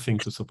do everything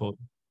to support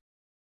them.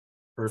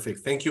 Perfect.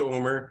 Thank you,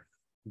 Omer.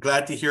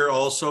 Glad to hear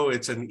also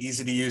it's an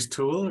easy-to-use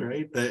tool,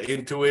 right? The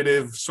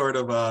intuitive sort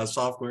of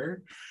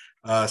software.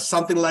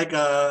 Something like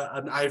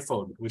an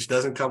iPhone, which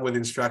doesn't come with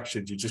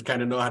instructions. You just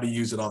kind of know how to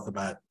use it off the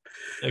bat.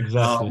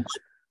 Exactly.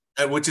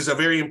 Which is a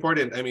very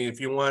important. I mean,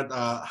 if you want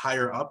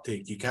higher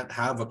uptake, you can't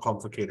have a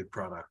complicated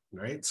product,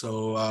 right?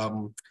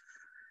 So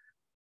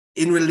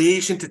in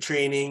relation to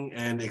training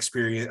and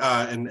experience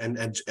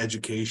and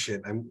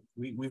education,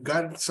 we've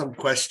got some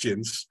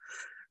questions,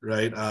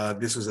 right?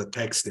 This was a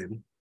text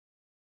in.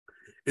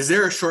 is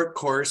there a short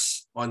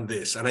course on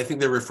this? And I think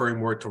they're referring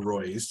more to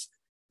Roy's,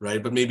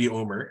 right? But maybe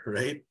Omer,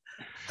 right?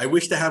 I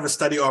wish to have a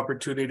study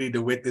opportunity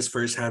to witness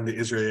firsthand the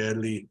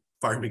Israeli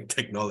farming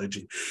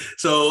technology.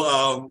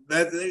 So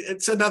that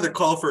it's another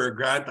call for a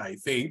grant, I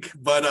think.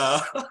 But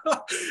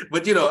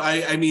but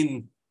I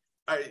mean,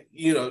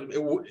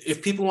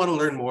 if people want to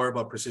learn more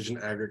about precision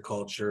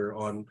agriculture,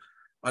 on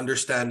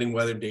understanding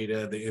weather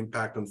data, the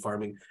impact on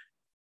farming,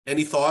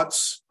 any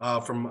thoughts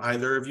from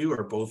either of you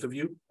or both of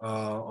you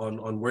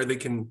on where they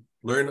can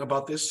learn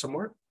about this some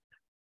more?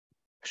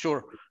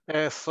 Sure.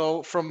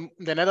 So from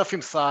the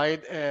Netafim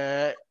side,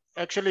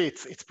 actually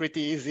it's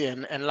pretty easy,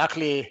 and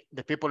luckily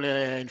the people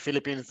in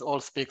Philippines all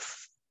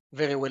speaks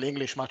very well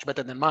English, much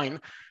better than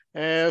mine.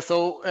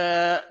 So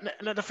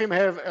Netafim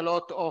have a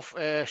lot of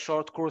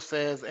short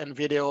courses and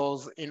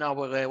videos in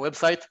our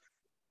website.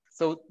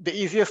 So the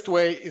easiest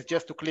way is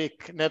just to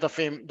click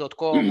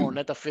netafim.com or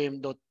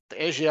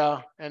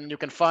netafim.asia, and you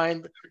can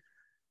find,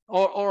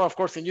 or of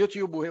course in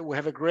YouTube, we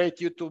have a great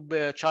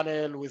YouTube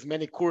channel with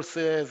many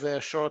courses,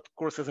 short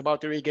courses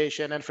about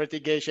irrigation and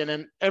fertigation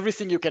and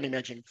everything you can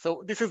imagine.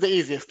 So this is the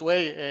easiest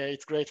way.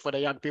 It's great for the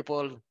young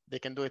people. They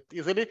can do it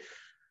easily.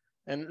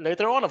 And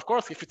later on, of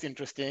course, if it's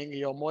interesting,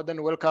 you're more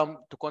than welcome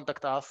to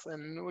contact us,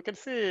 and we can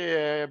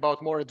see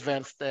about more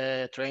advanced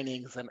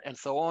trainings and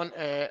so on.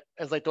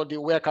 As I told you,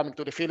 we are coming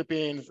to the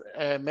Philippines.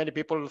 Many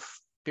people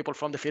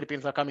from the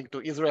Philippines are coming to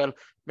Israel.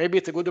 Maybe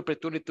it's a good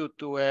opportunity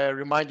to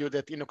remind you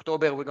that in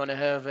October, we're going to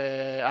have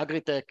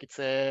Agritech. It's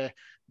the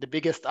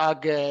biggest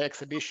ag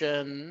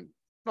exhibition,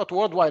 not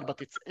worldwide, but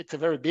it's a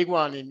very big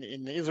one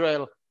in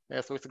Israel.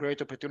 So it's a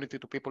great opportunity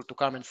to people to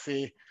come and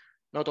see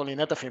not only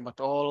Netafim, but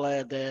all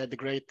the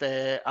great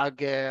ag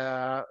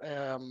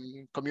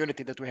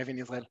community that we have in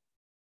Israel.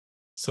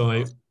 So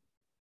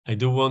I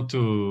do want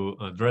to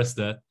address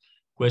that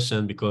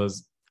question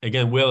because,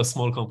 again, we're a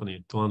small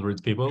company,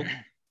 200 people.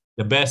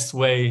 The best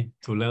way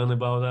to learn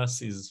about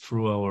us is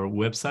through our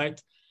website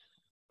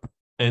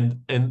and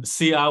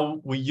see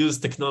how we use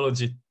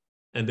technology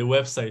and the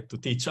website to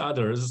teach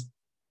others.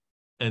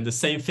 And the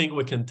same thing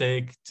we can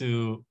take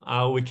to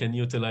how we can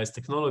utilize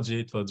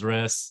technology to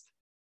address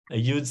a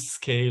huge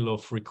scale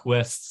of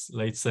requests,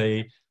 let's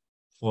say,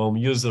 from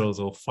users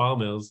or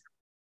farmers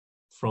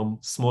from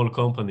small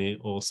company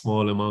or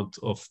small amount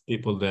of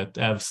people that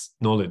have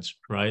knowledge,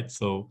 right?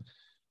 So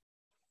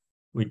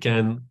we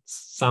can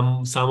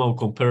somehow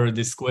compare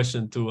this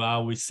question to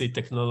how we see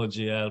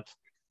technology help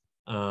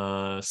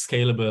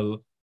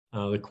scalable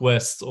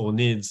requests or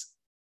needs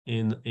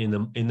in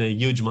a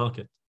huge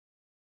market.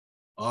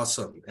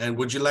 Awesome. And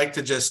would you like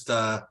to just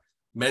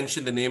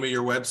mention the name of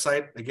your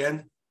website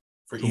again?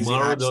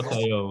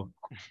 Tomorrow.io.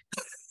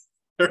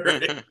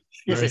 Right.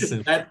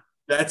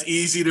 That's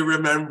easy to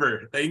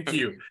remember. Thank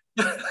you.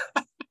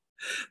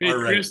 Hey,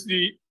 Chris,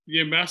 the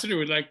ambassador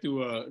would like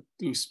to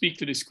speak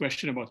to this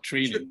question about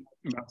training.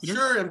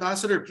 Sure,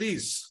 Ambassador,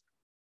 please.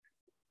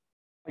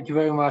 Thank you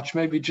very much.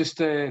 Maybe just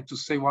to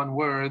say one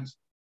word,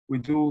 we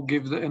do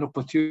give an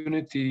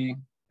opportunity,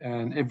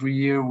 and every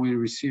year we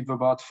receive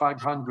about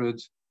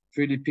 500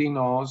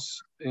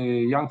 Filipinos,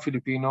 young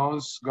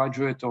Filipinos,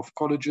 graduate of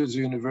colleges,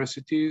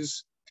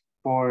 universities,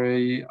 for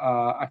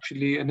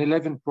actually an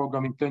 11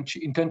 program,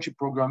 internship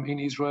program in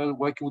Israel,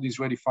 working with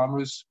Israeli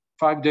farmers.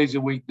 5 days a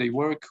week they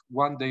work,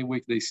 1 day a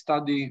week they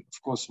study.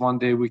 Of course, 1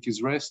 day a week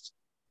is rest.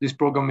 This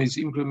program is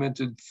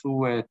implemented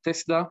through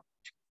TESDA.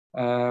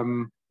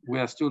 We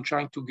are still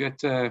trying to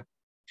get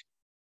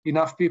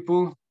enough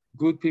people,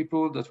 good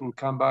people that will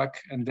come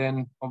back and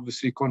then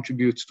obviously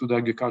contribute to the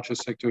agriculture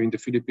sector in the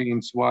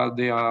Philippines while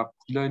they are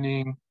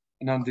learning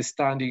and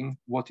understanding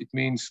what it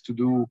means to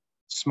do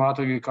smart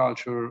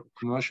agriculture,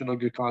 commercial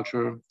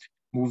agriculture,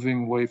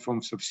 moving away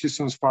from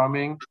subsistence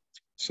farming.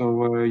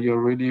 So you're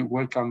really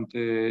welcome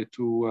to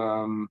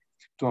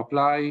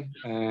apply,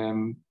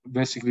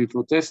 basically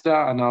through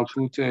TESDA, and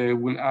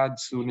we'll add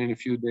soon in a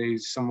few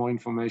days some more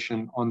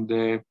information on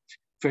the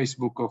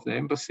Facebook of the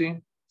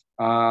embassy.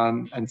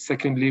 And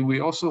secondly,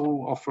 we also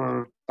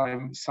offer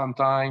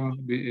sometimes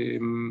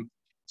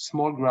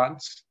small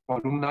grants for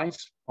alumni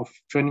of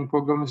training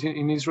programs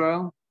in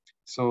Israel.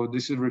 So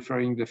this is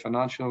referring the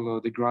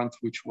financial, the grant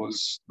which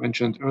was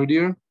mentioned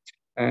earlier.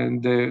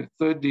 And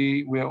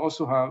thirdly, we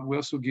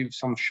also give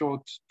some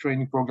short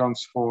training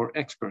programs for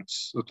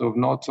experts, sort of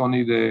not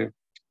only the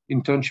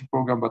internship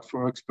program, but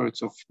for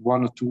experts of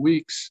 1 or 2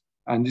 weeks.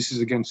 And this is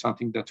again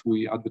something that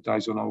we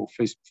advertise on our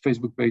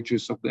Facebook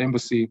pages of the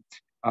embassy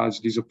as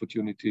these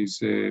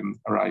opportunities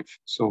arrive.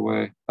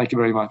 So thank you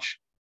very much.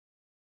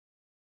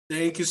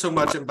 Thank you so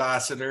much,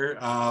 Ambassador.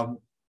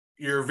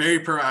 You're very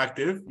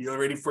proactive. You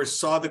already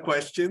foresaw the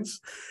questions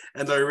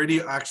and are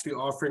already actually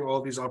offering all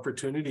these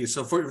opportunities.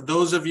 So for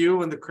those of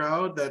you in the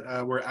crowd that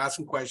were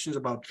asking questions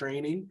about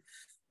training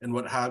and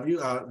what have you,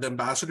 the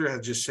ambassador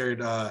has just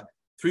shared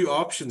 3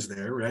 options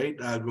there, right?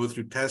 Go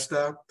through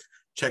TESDA,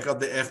 check out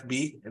the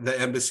FB, the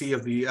embassy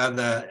of the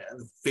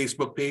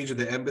Facebook page of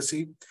the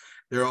embassy.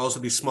 There are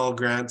also these small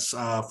grants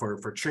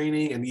for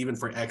training and even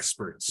for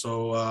experts.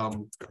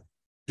 So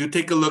do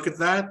take a look at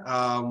that.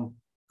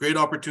 Great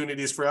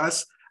opportunities for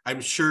us.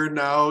 I'm sure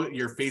now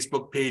your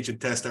Facebook page and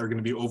test are going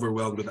to be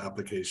overwhelmed with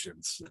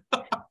applications.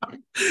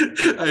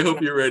 I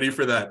hope you're ready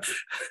for that.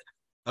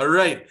 All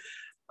right.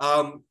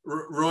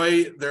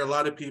 Roy, there are a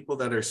lot of people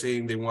that are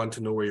saying they want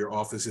to know where your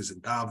office is in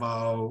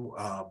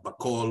Davao,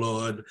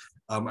 Bacolod.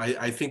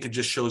 I think it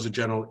just shows a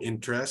general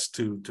interest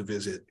to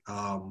visit.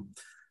 I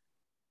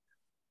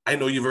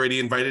know you've already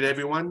invited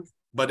everyone,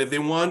 but if they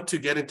want to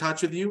get in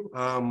touch with you,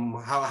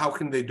 how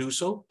can they do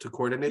so to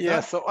coordinate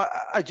that? So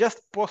I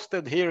just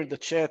posted here in the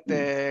chat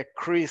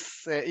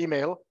Chris'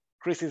 email.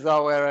 Chris is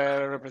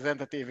our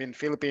representative in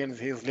Philippines.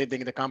 He's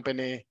leading the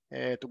company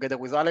together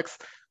with Alex.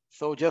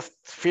 So just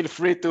feel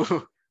free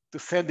to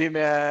send him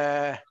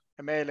a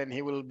mail and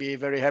he will be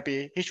very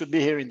happy. He should be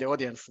here in the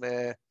audience.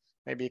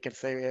 Maybe he can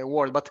say a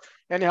word. But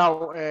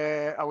anyhow,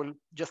 I will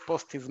just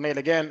post his mail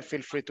again.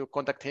 Feel free to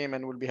contact him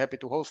and we'll be happy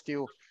to host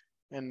you.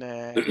 And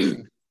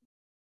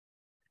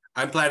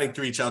I'm planning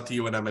to reach out to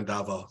you when I'm in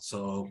Davao,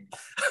 so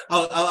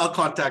I'll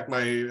contact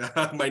my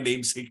my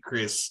namesake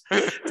Chris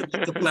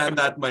to plan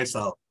that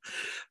myself.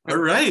 All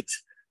right,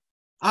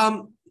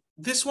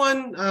 this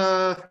one,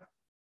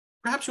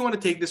 perhaps you want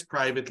to take this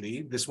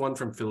privately. This one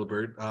from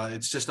Philbert.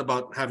 It's just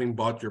about having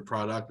bought your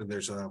product and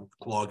there's a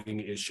clogging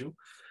issue.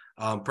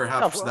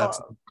 Perhaps that's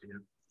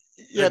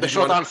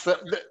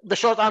the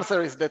short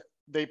answer is that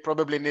they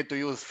probably need to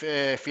use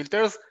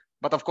filters,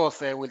 but of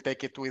course we'll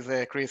take it with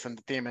Chris and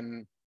the team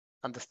and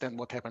understand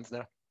what happens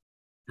there.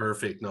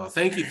 Perfect. No,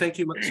 thank you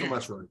so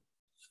much, Roy.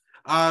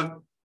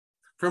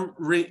 From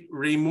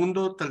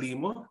Raimundo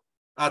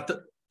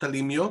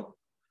Talimio,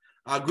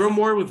 grow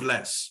more with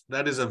less.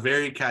 That is a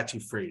very catchy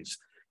phrase.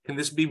 Can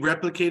this be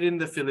replicated in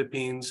the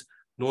Philippines,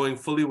 knowing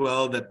fully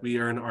well that we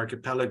are an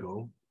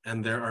archipelago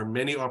and there are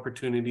many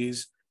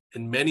opportunities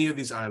in many of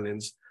these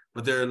islands,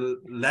 but there are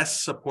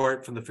less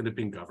support from the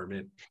Philippine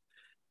government?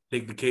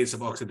 Take the case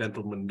of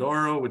Occidental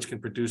Mindoro, which can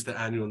produce the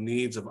annual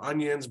needs of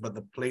onions, but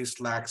the place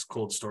lacks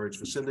cold storage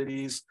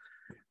facilities.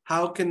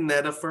 How can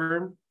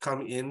Netafim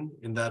come in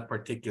that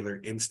particular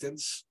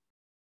instance?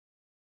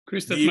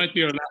 Chris, that might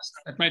be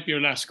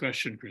your last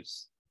question,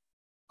 Chris.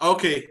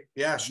 Okay.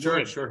 Yeah,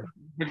 sure.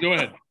 But go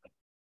ahead.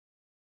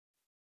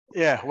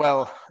 Yeah,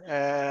 well,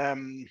 I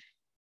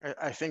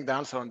think the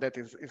answer on that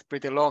is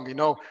pretty long. You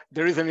know,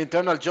 there is an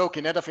internal joke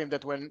in Netafim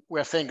that when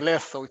we're saying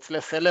less, so it's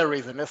less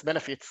salaries and less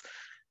benefits.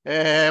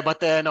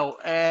 But no,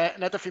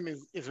 Netafim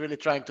is really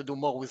trying to do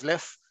more with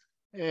less.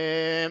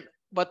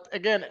 But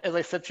again, as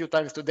I said a few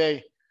times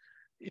today,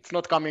 it's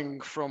not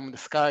coming from the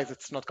skies,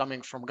 it's not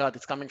coming from God,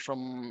 it's coming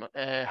from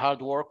hard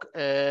work.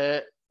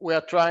 We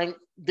are trying,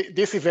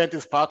 this event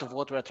is part of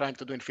what we are trying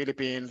to do in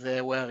Philippines.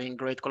 We're in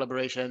great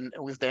collaboration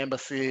with the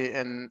embassy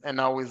and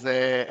now with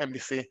the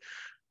MDC.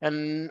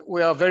 And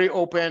we are very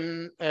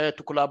open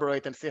to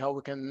collaborate and see how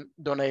we can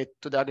donate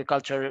to the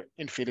agriculture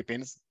in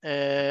Philippines.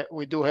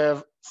 We do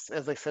have,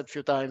 as I said a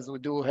few times, we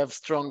do have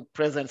strong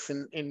presence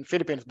in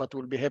Philippines, but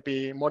we'll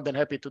be more than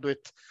happy to do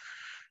it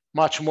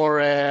much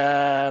more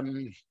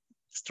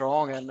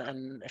strong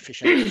and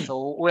efficient.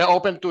 So we're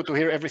open to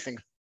hear everything.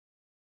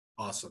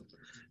 Awesome.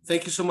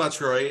 Thank you so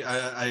much, Roy.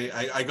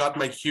 I got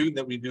my cue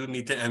that we do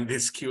need to end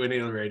this Q&A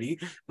already.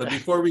 But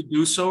before we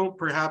do so,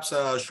 perhaps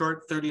a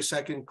short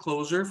 30-second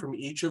closer from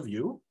each of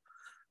you.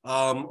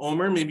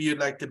 Omer, maybe you'd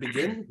like to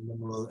begin, and then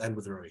we'll end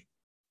with Roy.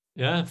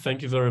 Yeah,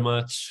 thank you very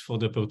much for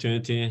the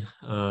opportunity.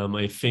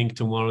 I think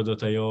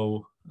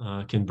tomorrow.io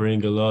can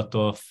bring a lot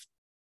of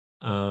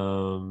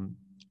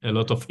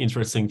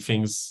interesting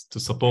things to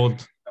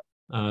support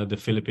the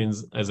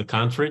Philippines as a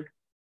country.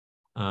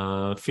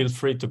 Feel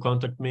free to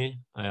contact me.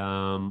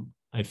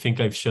 I think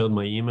I've shared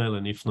my email,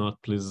 and if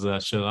not, please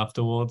share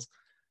afterwards.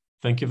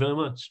 Thank you very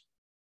much.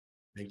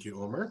 Thank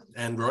you, Omer.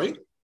 And Roy?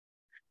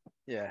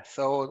 Yeah,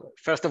 so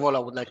first of all, I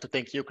would like to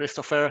thank you,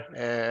 Christopher,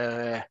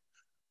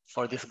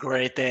 for this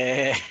great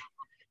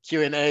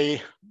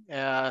Q&A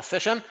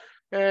session.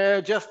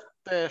 Just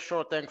a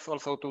short thanks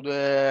also to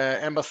the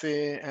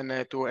embassy and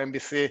to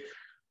MBC.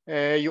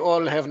 You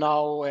all have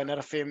now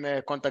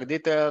Netafim contact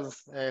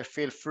details.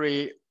 Feel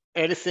free.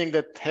 Anything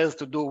that has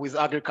to do with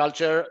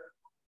agriculture,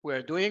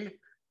 we're doing,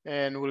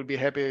 and we'll be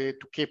happy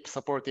to keep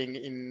supporting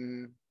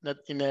in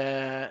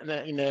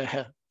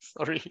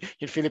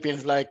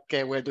Philippines like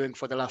we're doing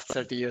for the last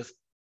 30 years.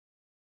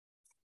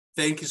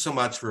 Thank you so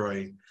much,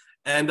 Roy.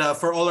 And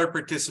for all our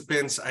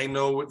participants, I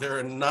know there are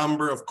a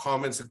number of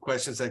comments and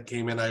questions that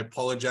came in. I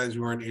apologize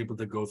we weren't able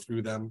to go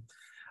through them.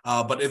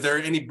 But if there are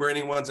any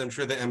burning ones, I'm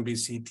sure the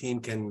MBC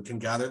team can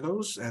gather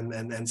those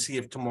and see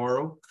if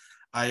tomorrow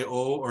IO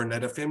or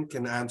Netafim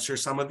can answer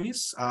some of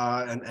these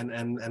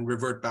and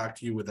revert back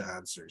to you with the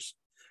answers.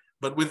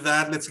 But with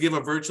that, let's give a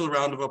virtual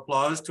round of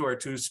applause to our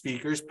two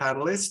speakers,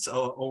 panelists,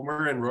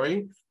 Omer and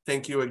Roy.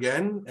 Thank you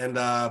again. And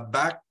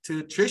back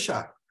to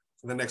Trisha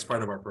for the next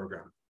part of our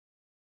program.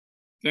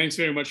 Thanks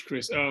very much,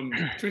 Chris.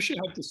 Trisha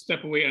had to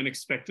step away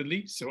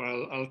unexpectedly, so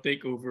I'll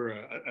take over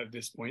at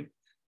this point.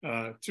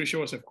 Trisha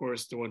was, of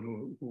course, the one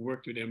who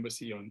worked with the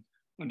embassy on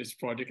this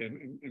project,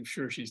 and I'm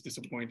sure she's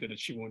disappointed that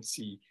she won't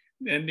see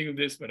the ending of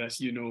this, but as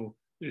you know,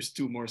 there's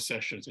 2 more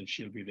sessions and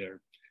she'll be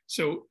there.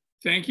 So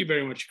Thank you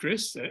very much,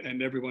 Chris,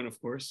 and everyone, of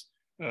course.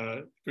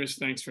 Chris,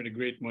 thanks for the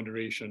great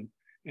moderation.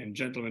 And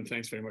gentlemen,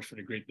 thanks very much for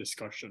the great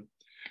discussion.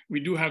 We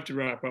do have to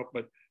wrap up,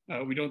 but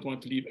we don't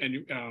want to leave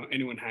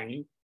anyone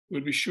hanging.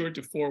 We'll be sure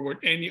to forward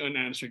any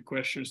unanswered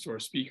questions to our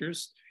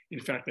speakers. In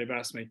fact, I've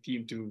asked my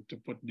team to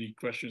put the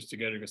questions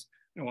together because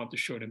I want to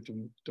show them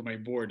to my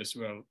board as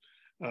well,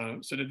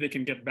 so that they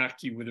can get back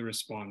to you with a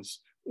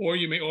response. Or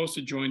you may also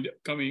join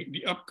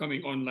the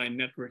upcoming online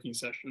networking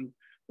session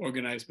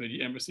organized by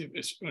the Embassy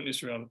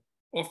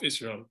of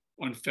Israel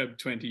on Feb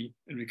 20,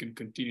 and we can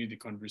continue the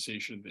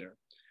conversation there.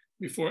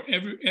 Before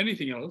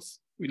anything else,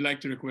 we'd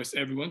like to request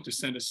everyone to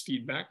send us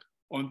feedback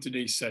on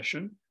today's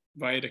session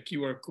via the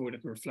QR code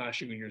that we're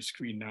flashing on your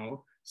screen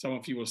now. Some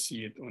of you will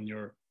see it on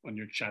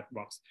your chat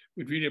box.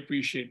 We'd really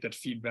appreciate that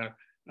feedback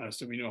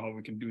so we know how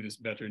we can do this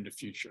better in the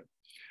future.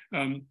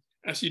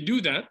 As you do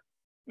that,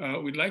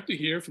 we'd like to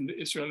hear from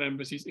the Israel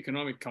Embassy's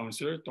Economic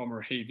Counselor,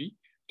 Omer.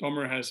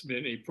 Omer has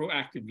been a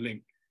proactive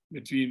link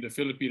between the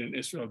Philippine and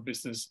Israel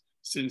business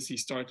since he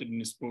started in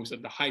his post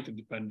at the height of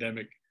the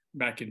pandemic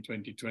back in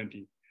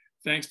 2020.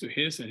 Thanks to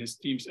his and his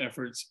team's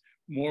efforts,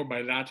 more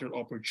bilateral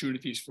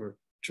opportunities for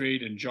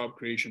trade and job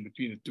creation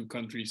between the two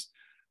countries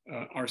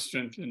are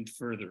strengthened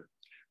further.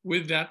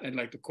 With that, I'd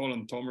like to call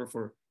on Omer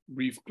for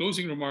brief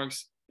closing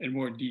remarks and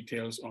more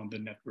details on the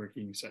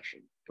networking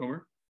session.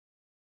 Omer?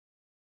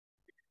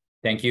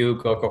 Thank you,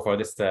 Coco, for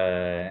this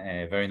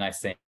very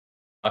nice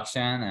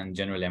introduction. And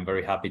generally, I'm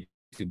very happy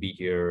to be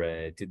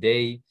here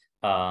today.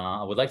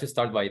 I would like to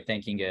start by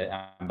thanking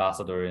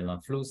Ambassador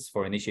Ilan Flus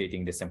for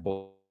initiating this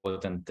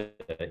important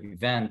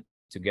event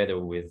together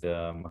with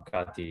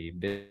Makati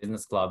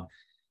Business Club.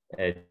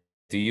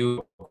 To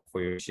you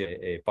for your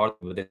part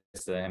of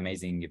this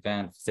amazing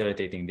event,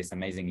 facilitating this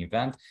amazing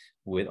event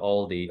with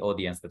all the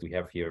audience that we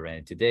have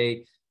here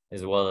today,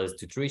 as well as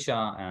to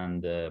Trisha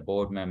and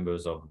board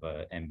members of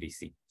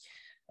MBC.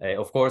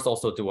 Of course,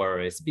 also to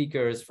our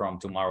speakers from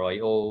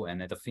Tomorrow.io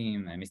and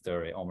Netafim,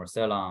 Mr. Omer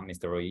Sella,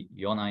 Mr. Roei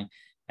Yonai,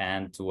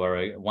 and to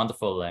our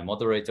wonderful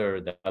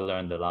moderator that I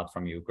learned a lot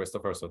from you,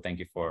 Christopher. So thank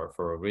you for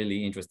a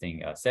really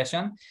interesting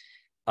session.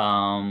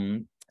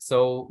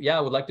 So yeah,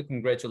 I would like to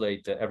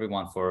congratulate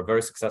everyone for a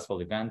very successful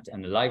event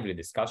and a lively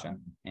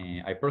discussion.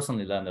 I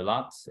personally learned a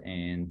lot,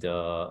 and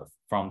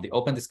from the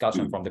open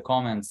discussion, from the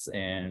comments,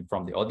 and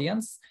from the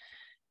audience.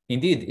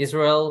 Indeed,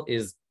 Israel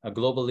is a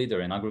global leader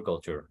in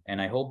agriculture,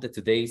 and I hope that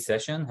today's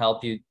session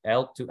help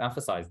to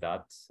emphasize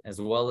that, as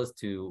well as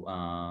to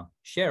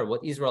share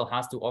what Israel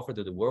has to offer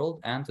to the world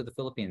and to the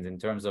Philippines in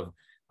terms of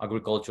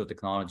agricultural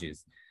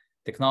technologies.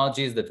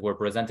 Technologies that were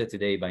presented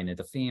today by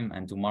Netafim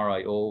and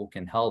Tomorrow.io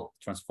can help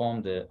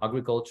transform the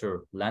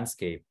agriculture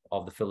landscape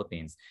of the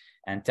Philippines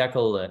and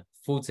tackle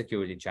food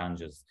security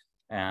challenges.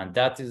 And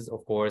that is,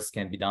 of course,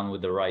 can be done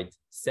with the right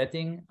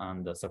setting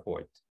and the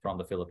support from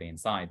the Philippine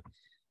side.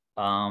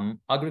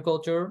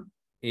 Agriculture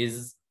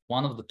is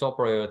one of the top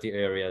priority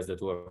areas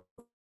that we're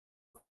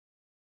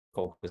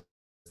focused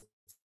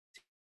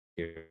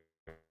here.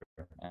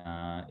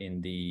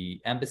 In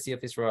the Embassy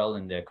of Israel,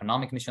 in the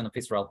Economic Mission of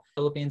Israel,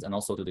 Philippines, and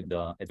also to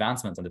the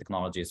advancements and the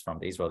technologies from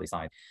the Israeli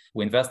side.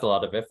 We invest a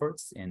lot of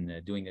efforts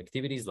in doing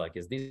activities like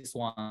this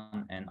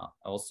one, and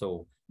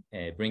also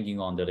bringing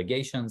on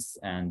delegations,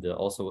 and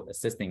also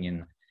assisting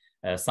in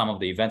some of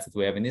the events that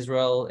we have in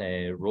Israel.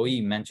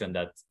 Roei mentioned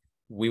that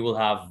we will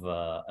have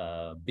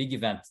a big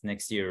event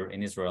next year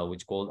in Israel,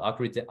 which is called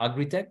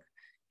Agritech.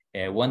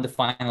 When the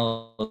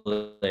final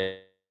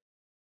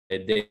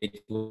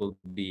date will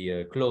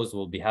be closed,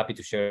 we'll be happy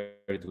to share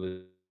it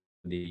with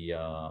the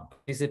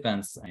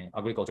participants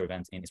agriculture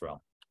events in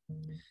Israel.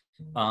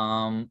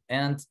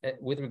 And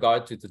with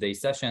regard to today's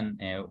session,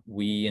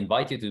 we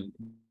invite you to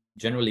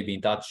generally be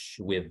in touch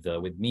with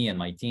me and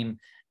my team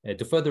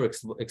to further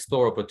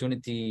explore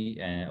opportunities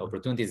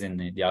in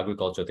the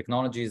agricultural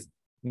technologies.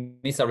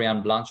 Miss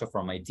Ariane Blancha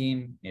from my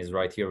team is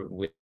right here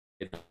with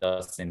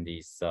us in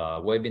this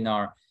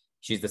webinar.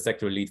 She's the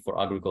sector lead for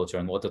agriculture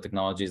and water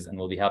technologies, and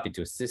we'll be happy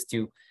to assist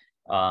you.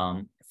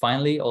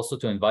 Finally, also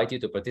to invite you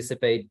to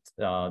participate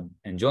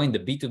and join the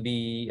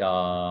B2B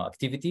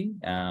activity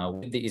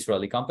with the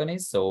Israeli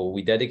companies. So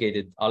we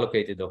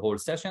allocated the whole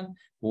session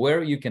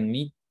where you can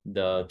meet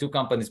the two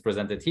companies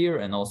presented here,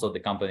 and also the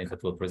companies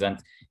that will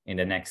present in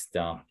the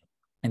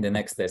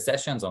next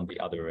sessions on the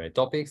other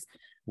topics.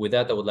 With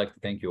that, I would like to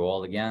thank you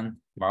all again.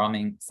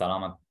 Maraming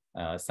salamat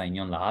sa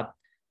inyong lahat.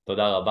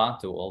 Toda rabba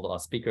to all the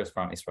speakers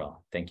from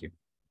Israel. Thank you.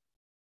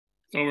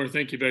 Omer,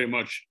 thank you very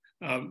much.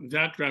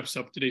 That wraps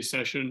up today's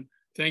session.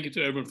 Thank you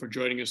to everyone for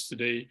joining us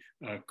today.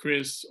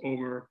 Chris,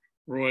 Omer,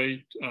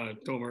 Roei,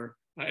 Omer,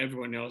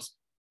 everyone else.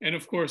 And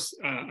of course,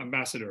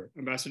 Ambassador,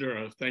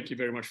 thank you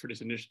very much for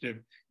this initiative.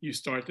 You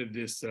started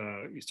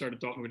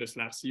talking with us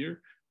last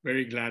year.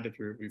 Very glad that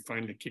we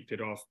finally kicked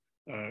it off.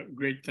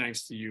 Great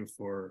thanks to you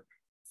for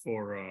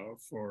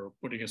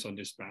putting us on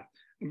this path.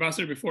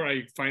 Ambassador, before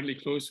I finally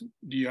close,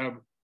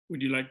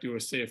 would you like to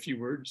say a few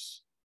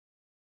words?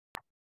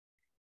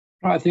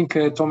 I think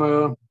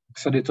Tomer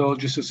said it all.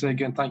 Just to say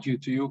again, thank you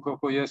to you,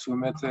 Coco. Yes, we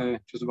met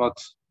just about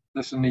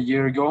less than a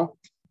year ago.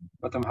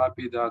 but I'm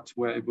happy that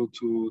we're able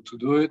to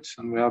do it.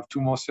 And we have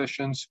 2 more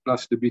sessions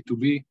plus the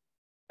B2B.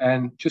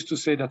 And just to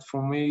say that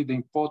for me, the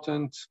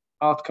important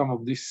outcome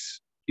of this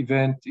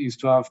event is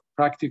to have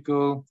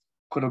practical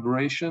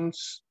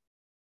collaborations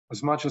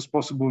as much as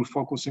possible,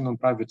 focusing on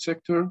private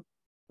sector.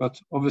 But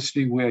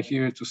obviously, we are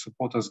here to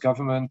support as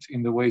government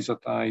in the ways that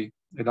I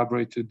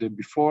elaborated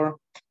before.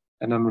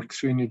 And I'm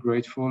extremely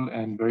grateful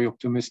and very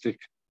optimistic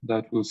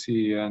that we'll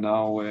see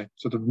now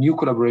sort of new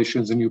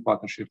collaborations and new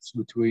partnerships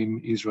between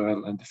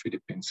Israel and the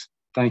Philippines.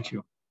 Thank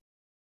you.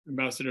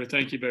 Ambassador,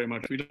 thank you very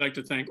much. We'd like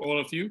to thank all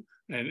of you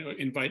and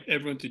invite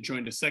everyone to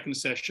join the second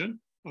session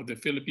of the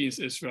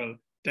Philippines-Israel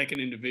Tech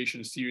and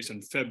Innovation Series on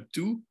Feb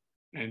 2,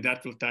 and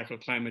that will tackle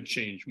climate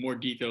change. More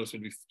details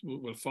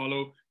will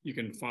follow. You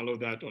can follow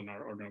that on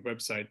our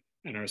website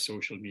and our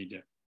social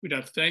media. With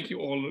that, thank you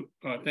all.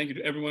 Thank you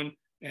to everyone,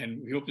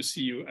 and we hope to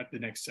see you at the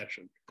next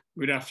session.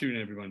 Good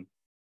afternoon, everyone.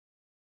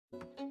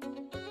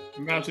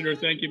 Ambassador,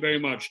 thank you very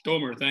much.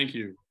 Tomer, thank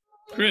you.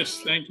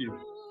 Chris, thank you.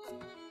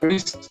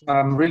 Chris,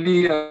 I'm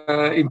really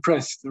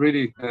impressed,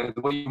 really,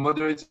 the way you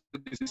moderated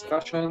this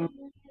discussion.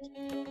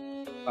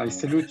 I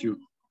salute you.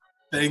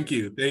 Thank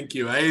you. Thank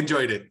you. I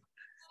enjoyed it.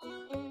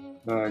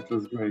 It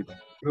was great.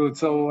 Good.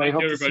 So I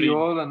hope to see you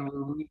all, and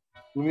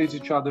we'll meet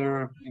each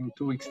other in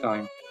 2 weeks'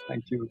 time.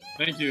 Thank you.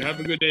 Thank you. Have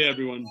a good day,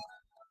 everyone.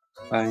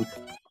 Thanks.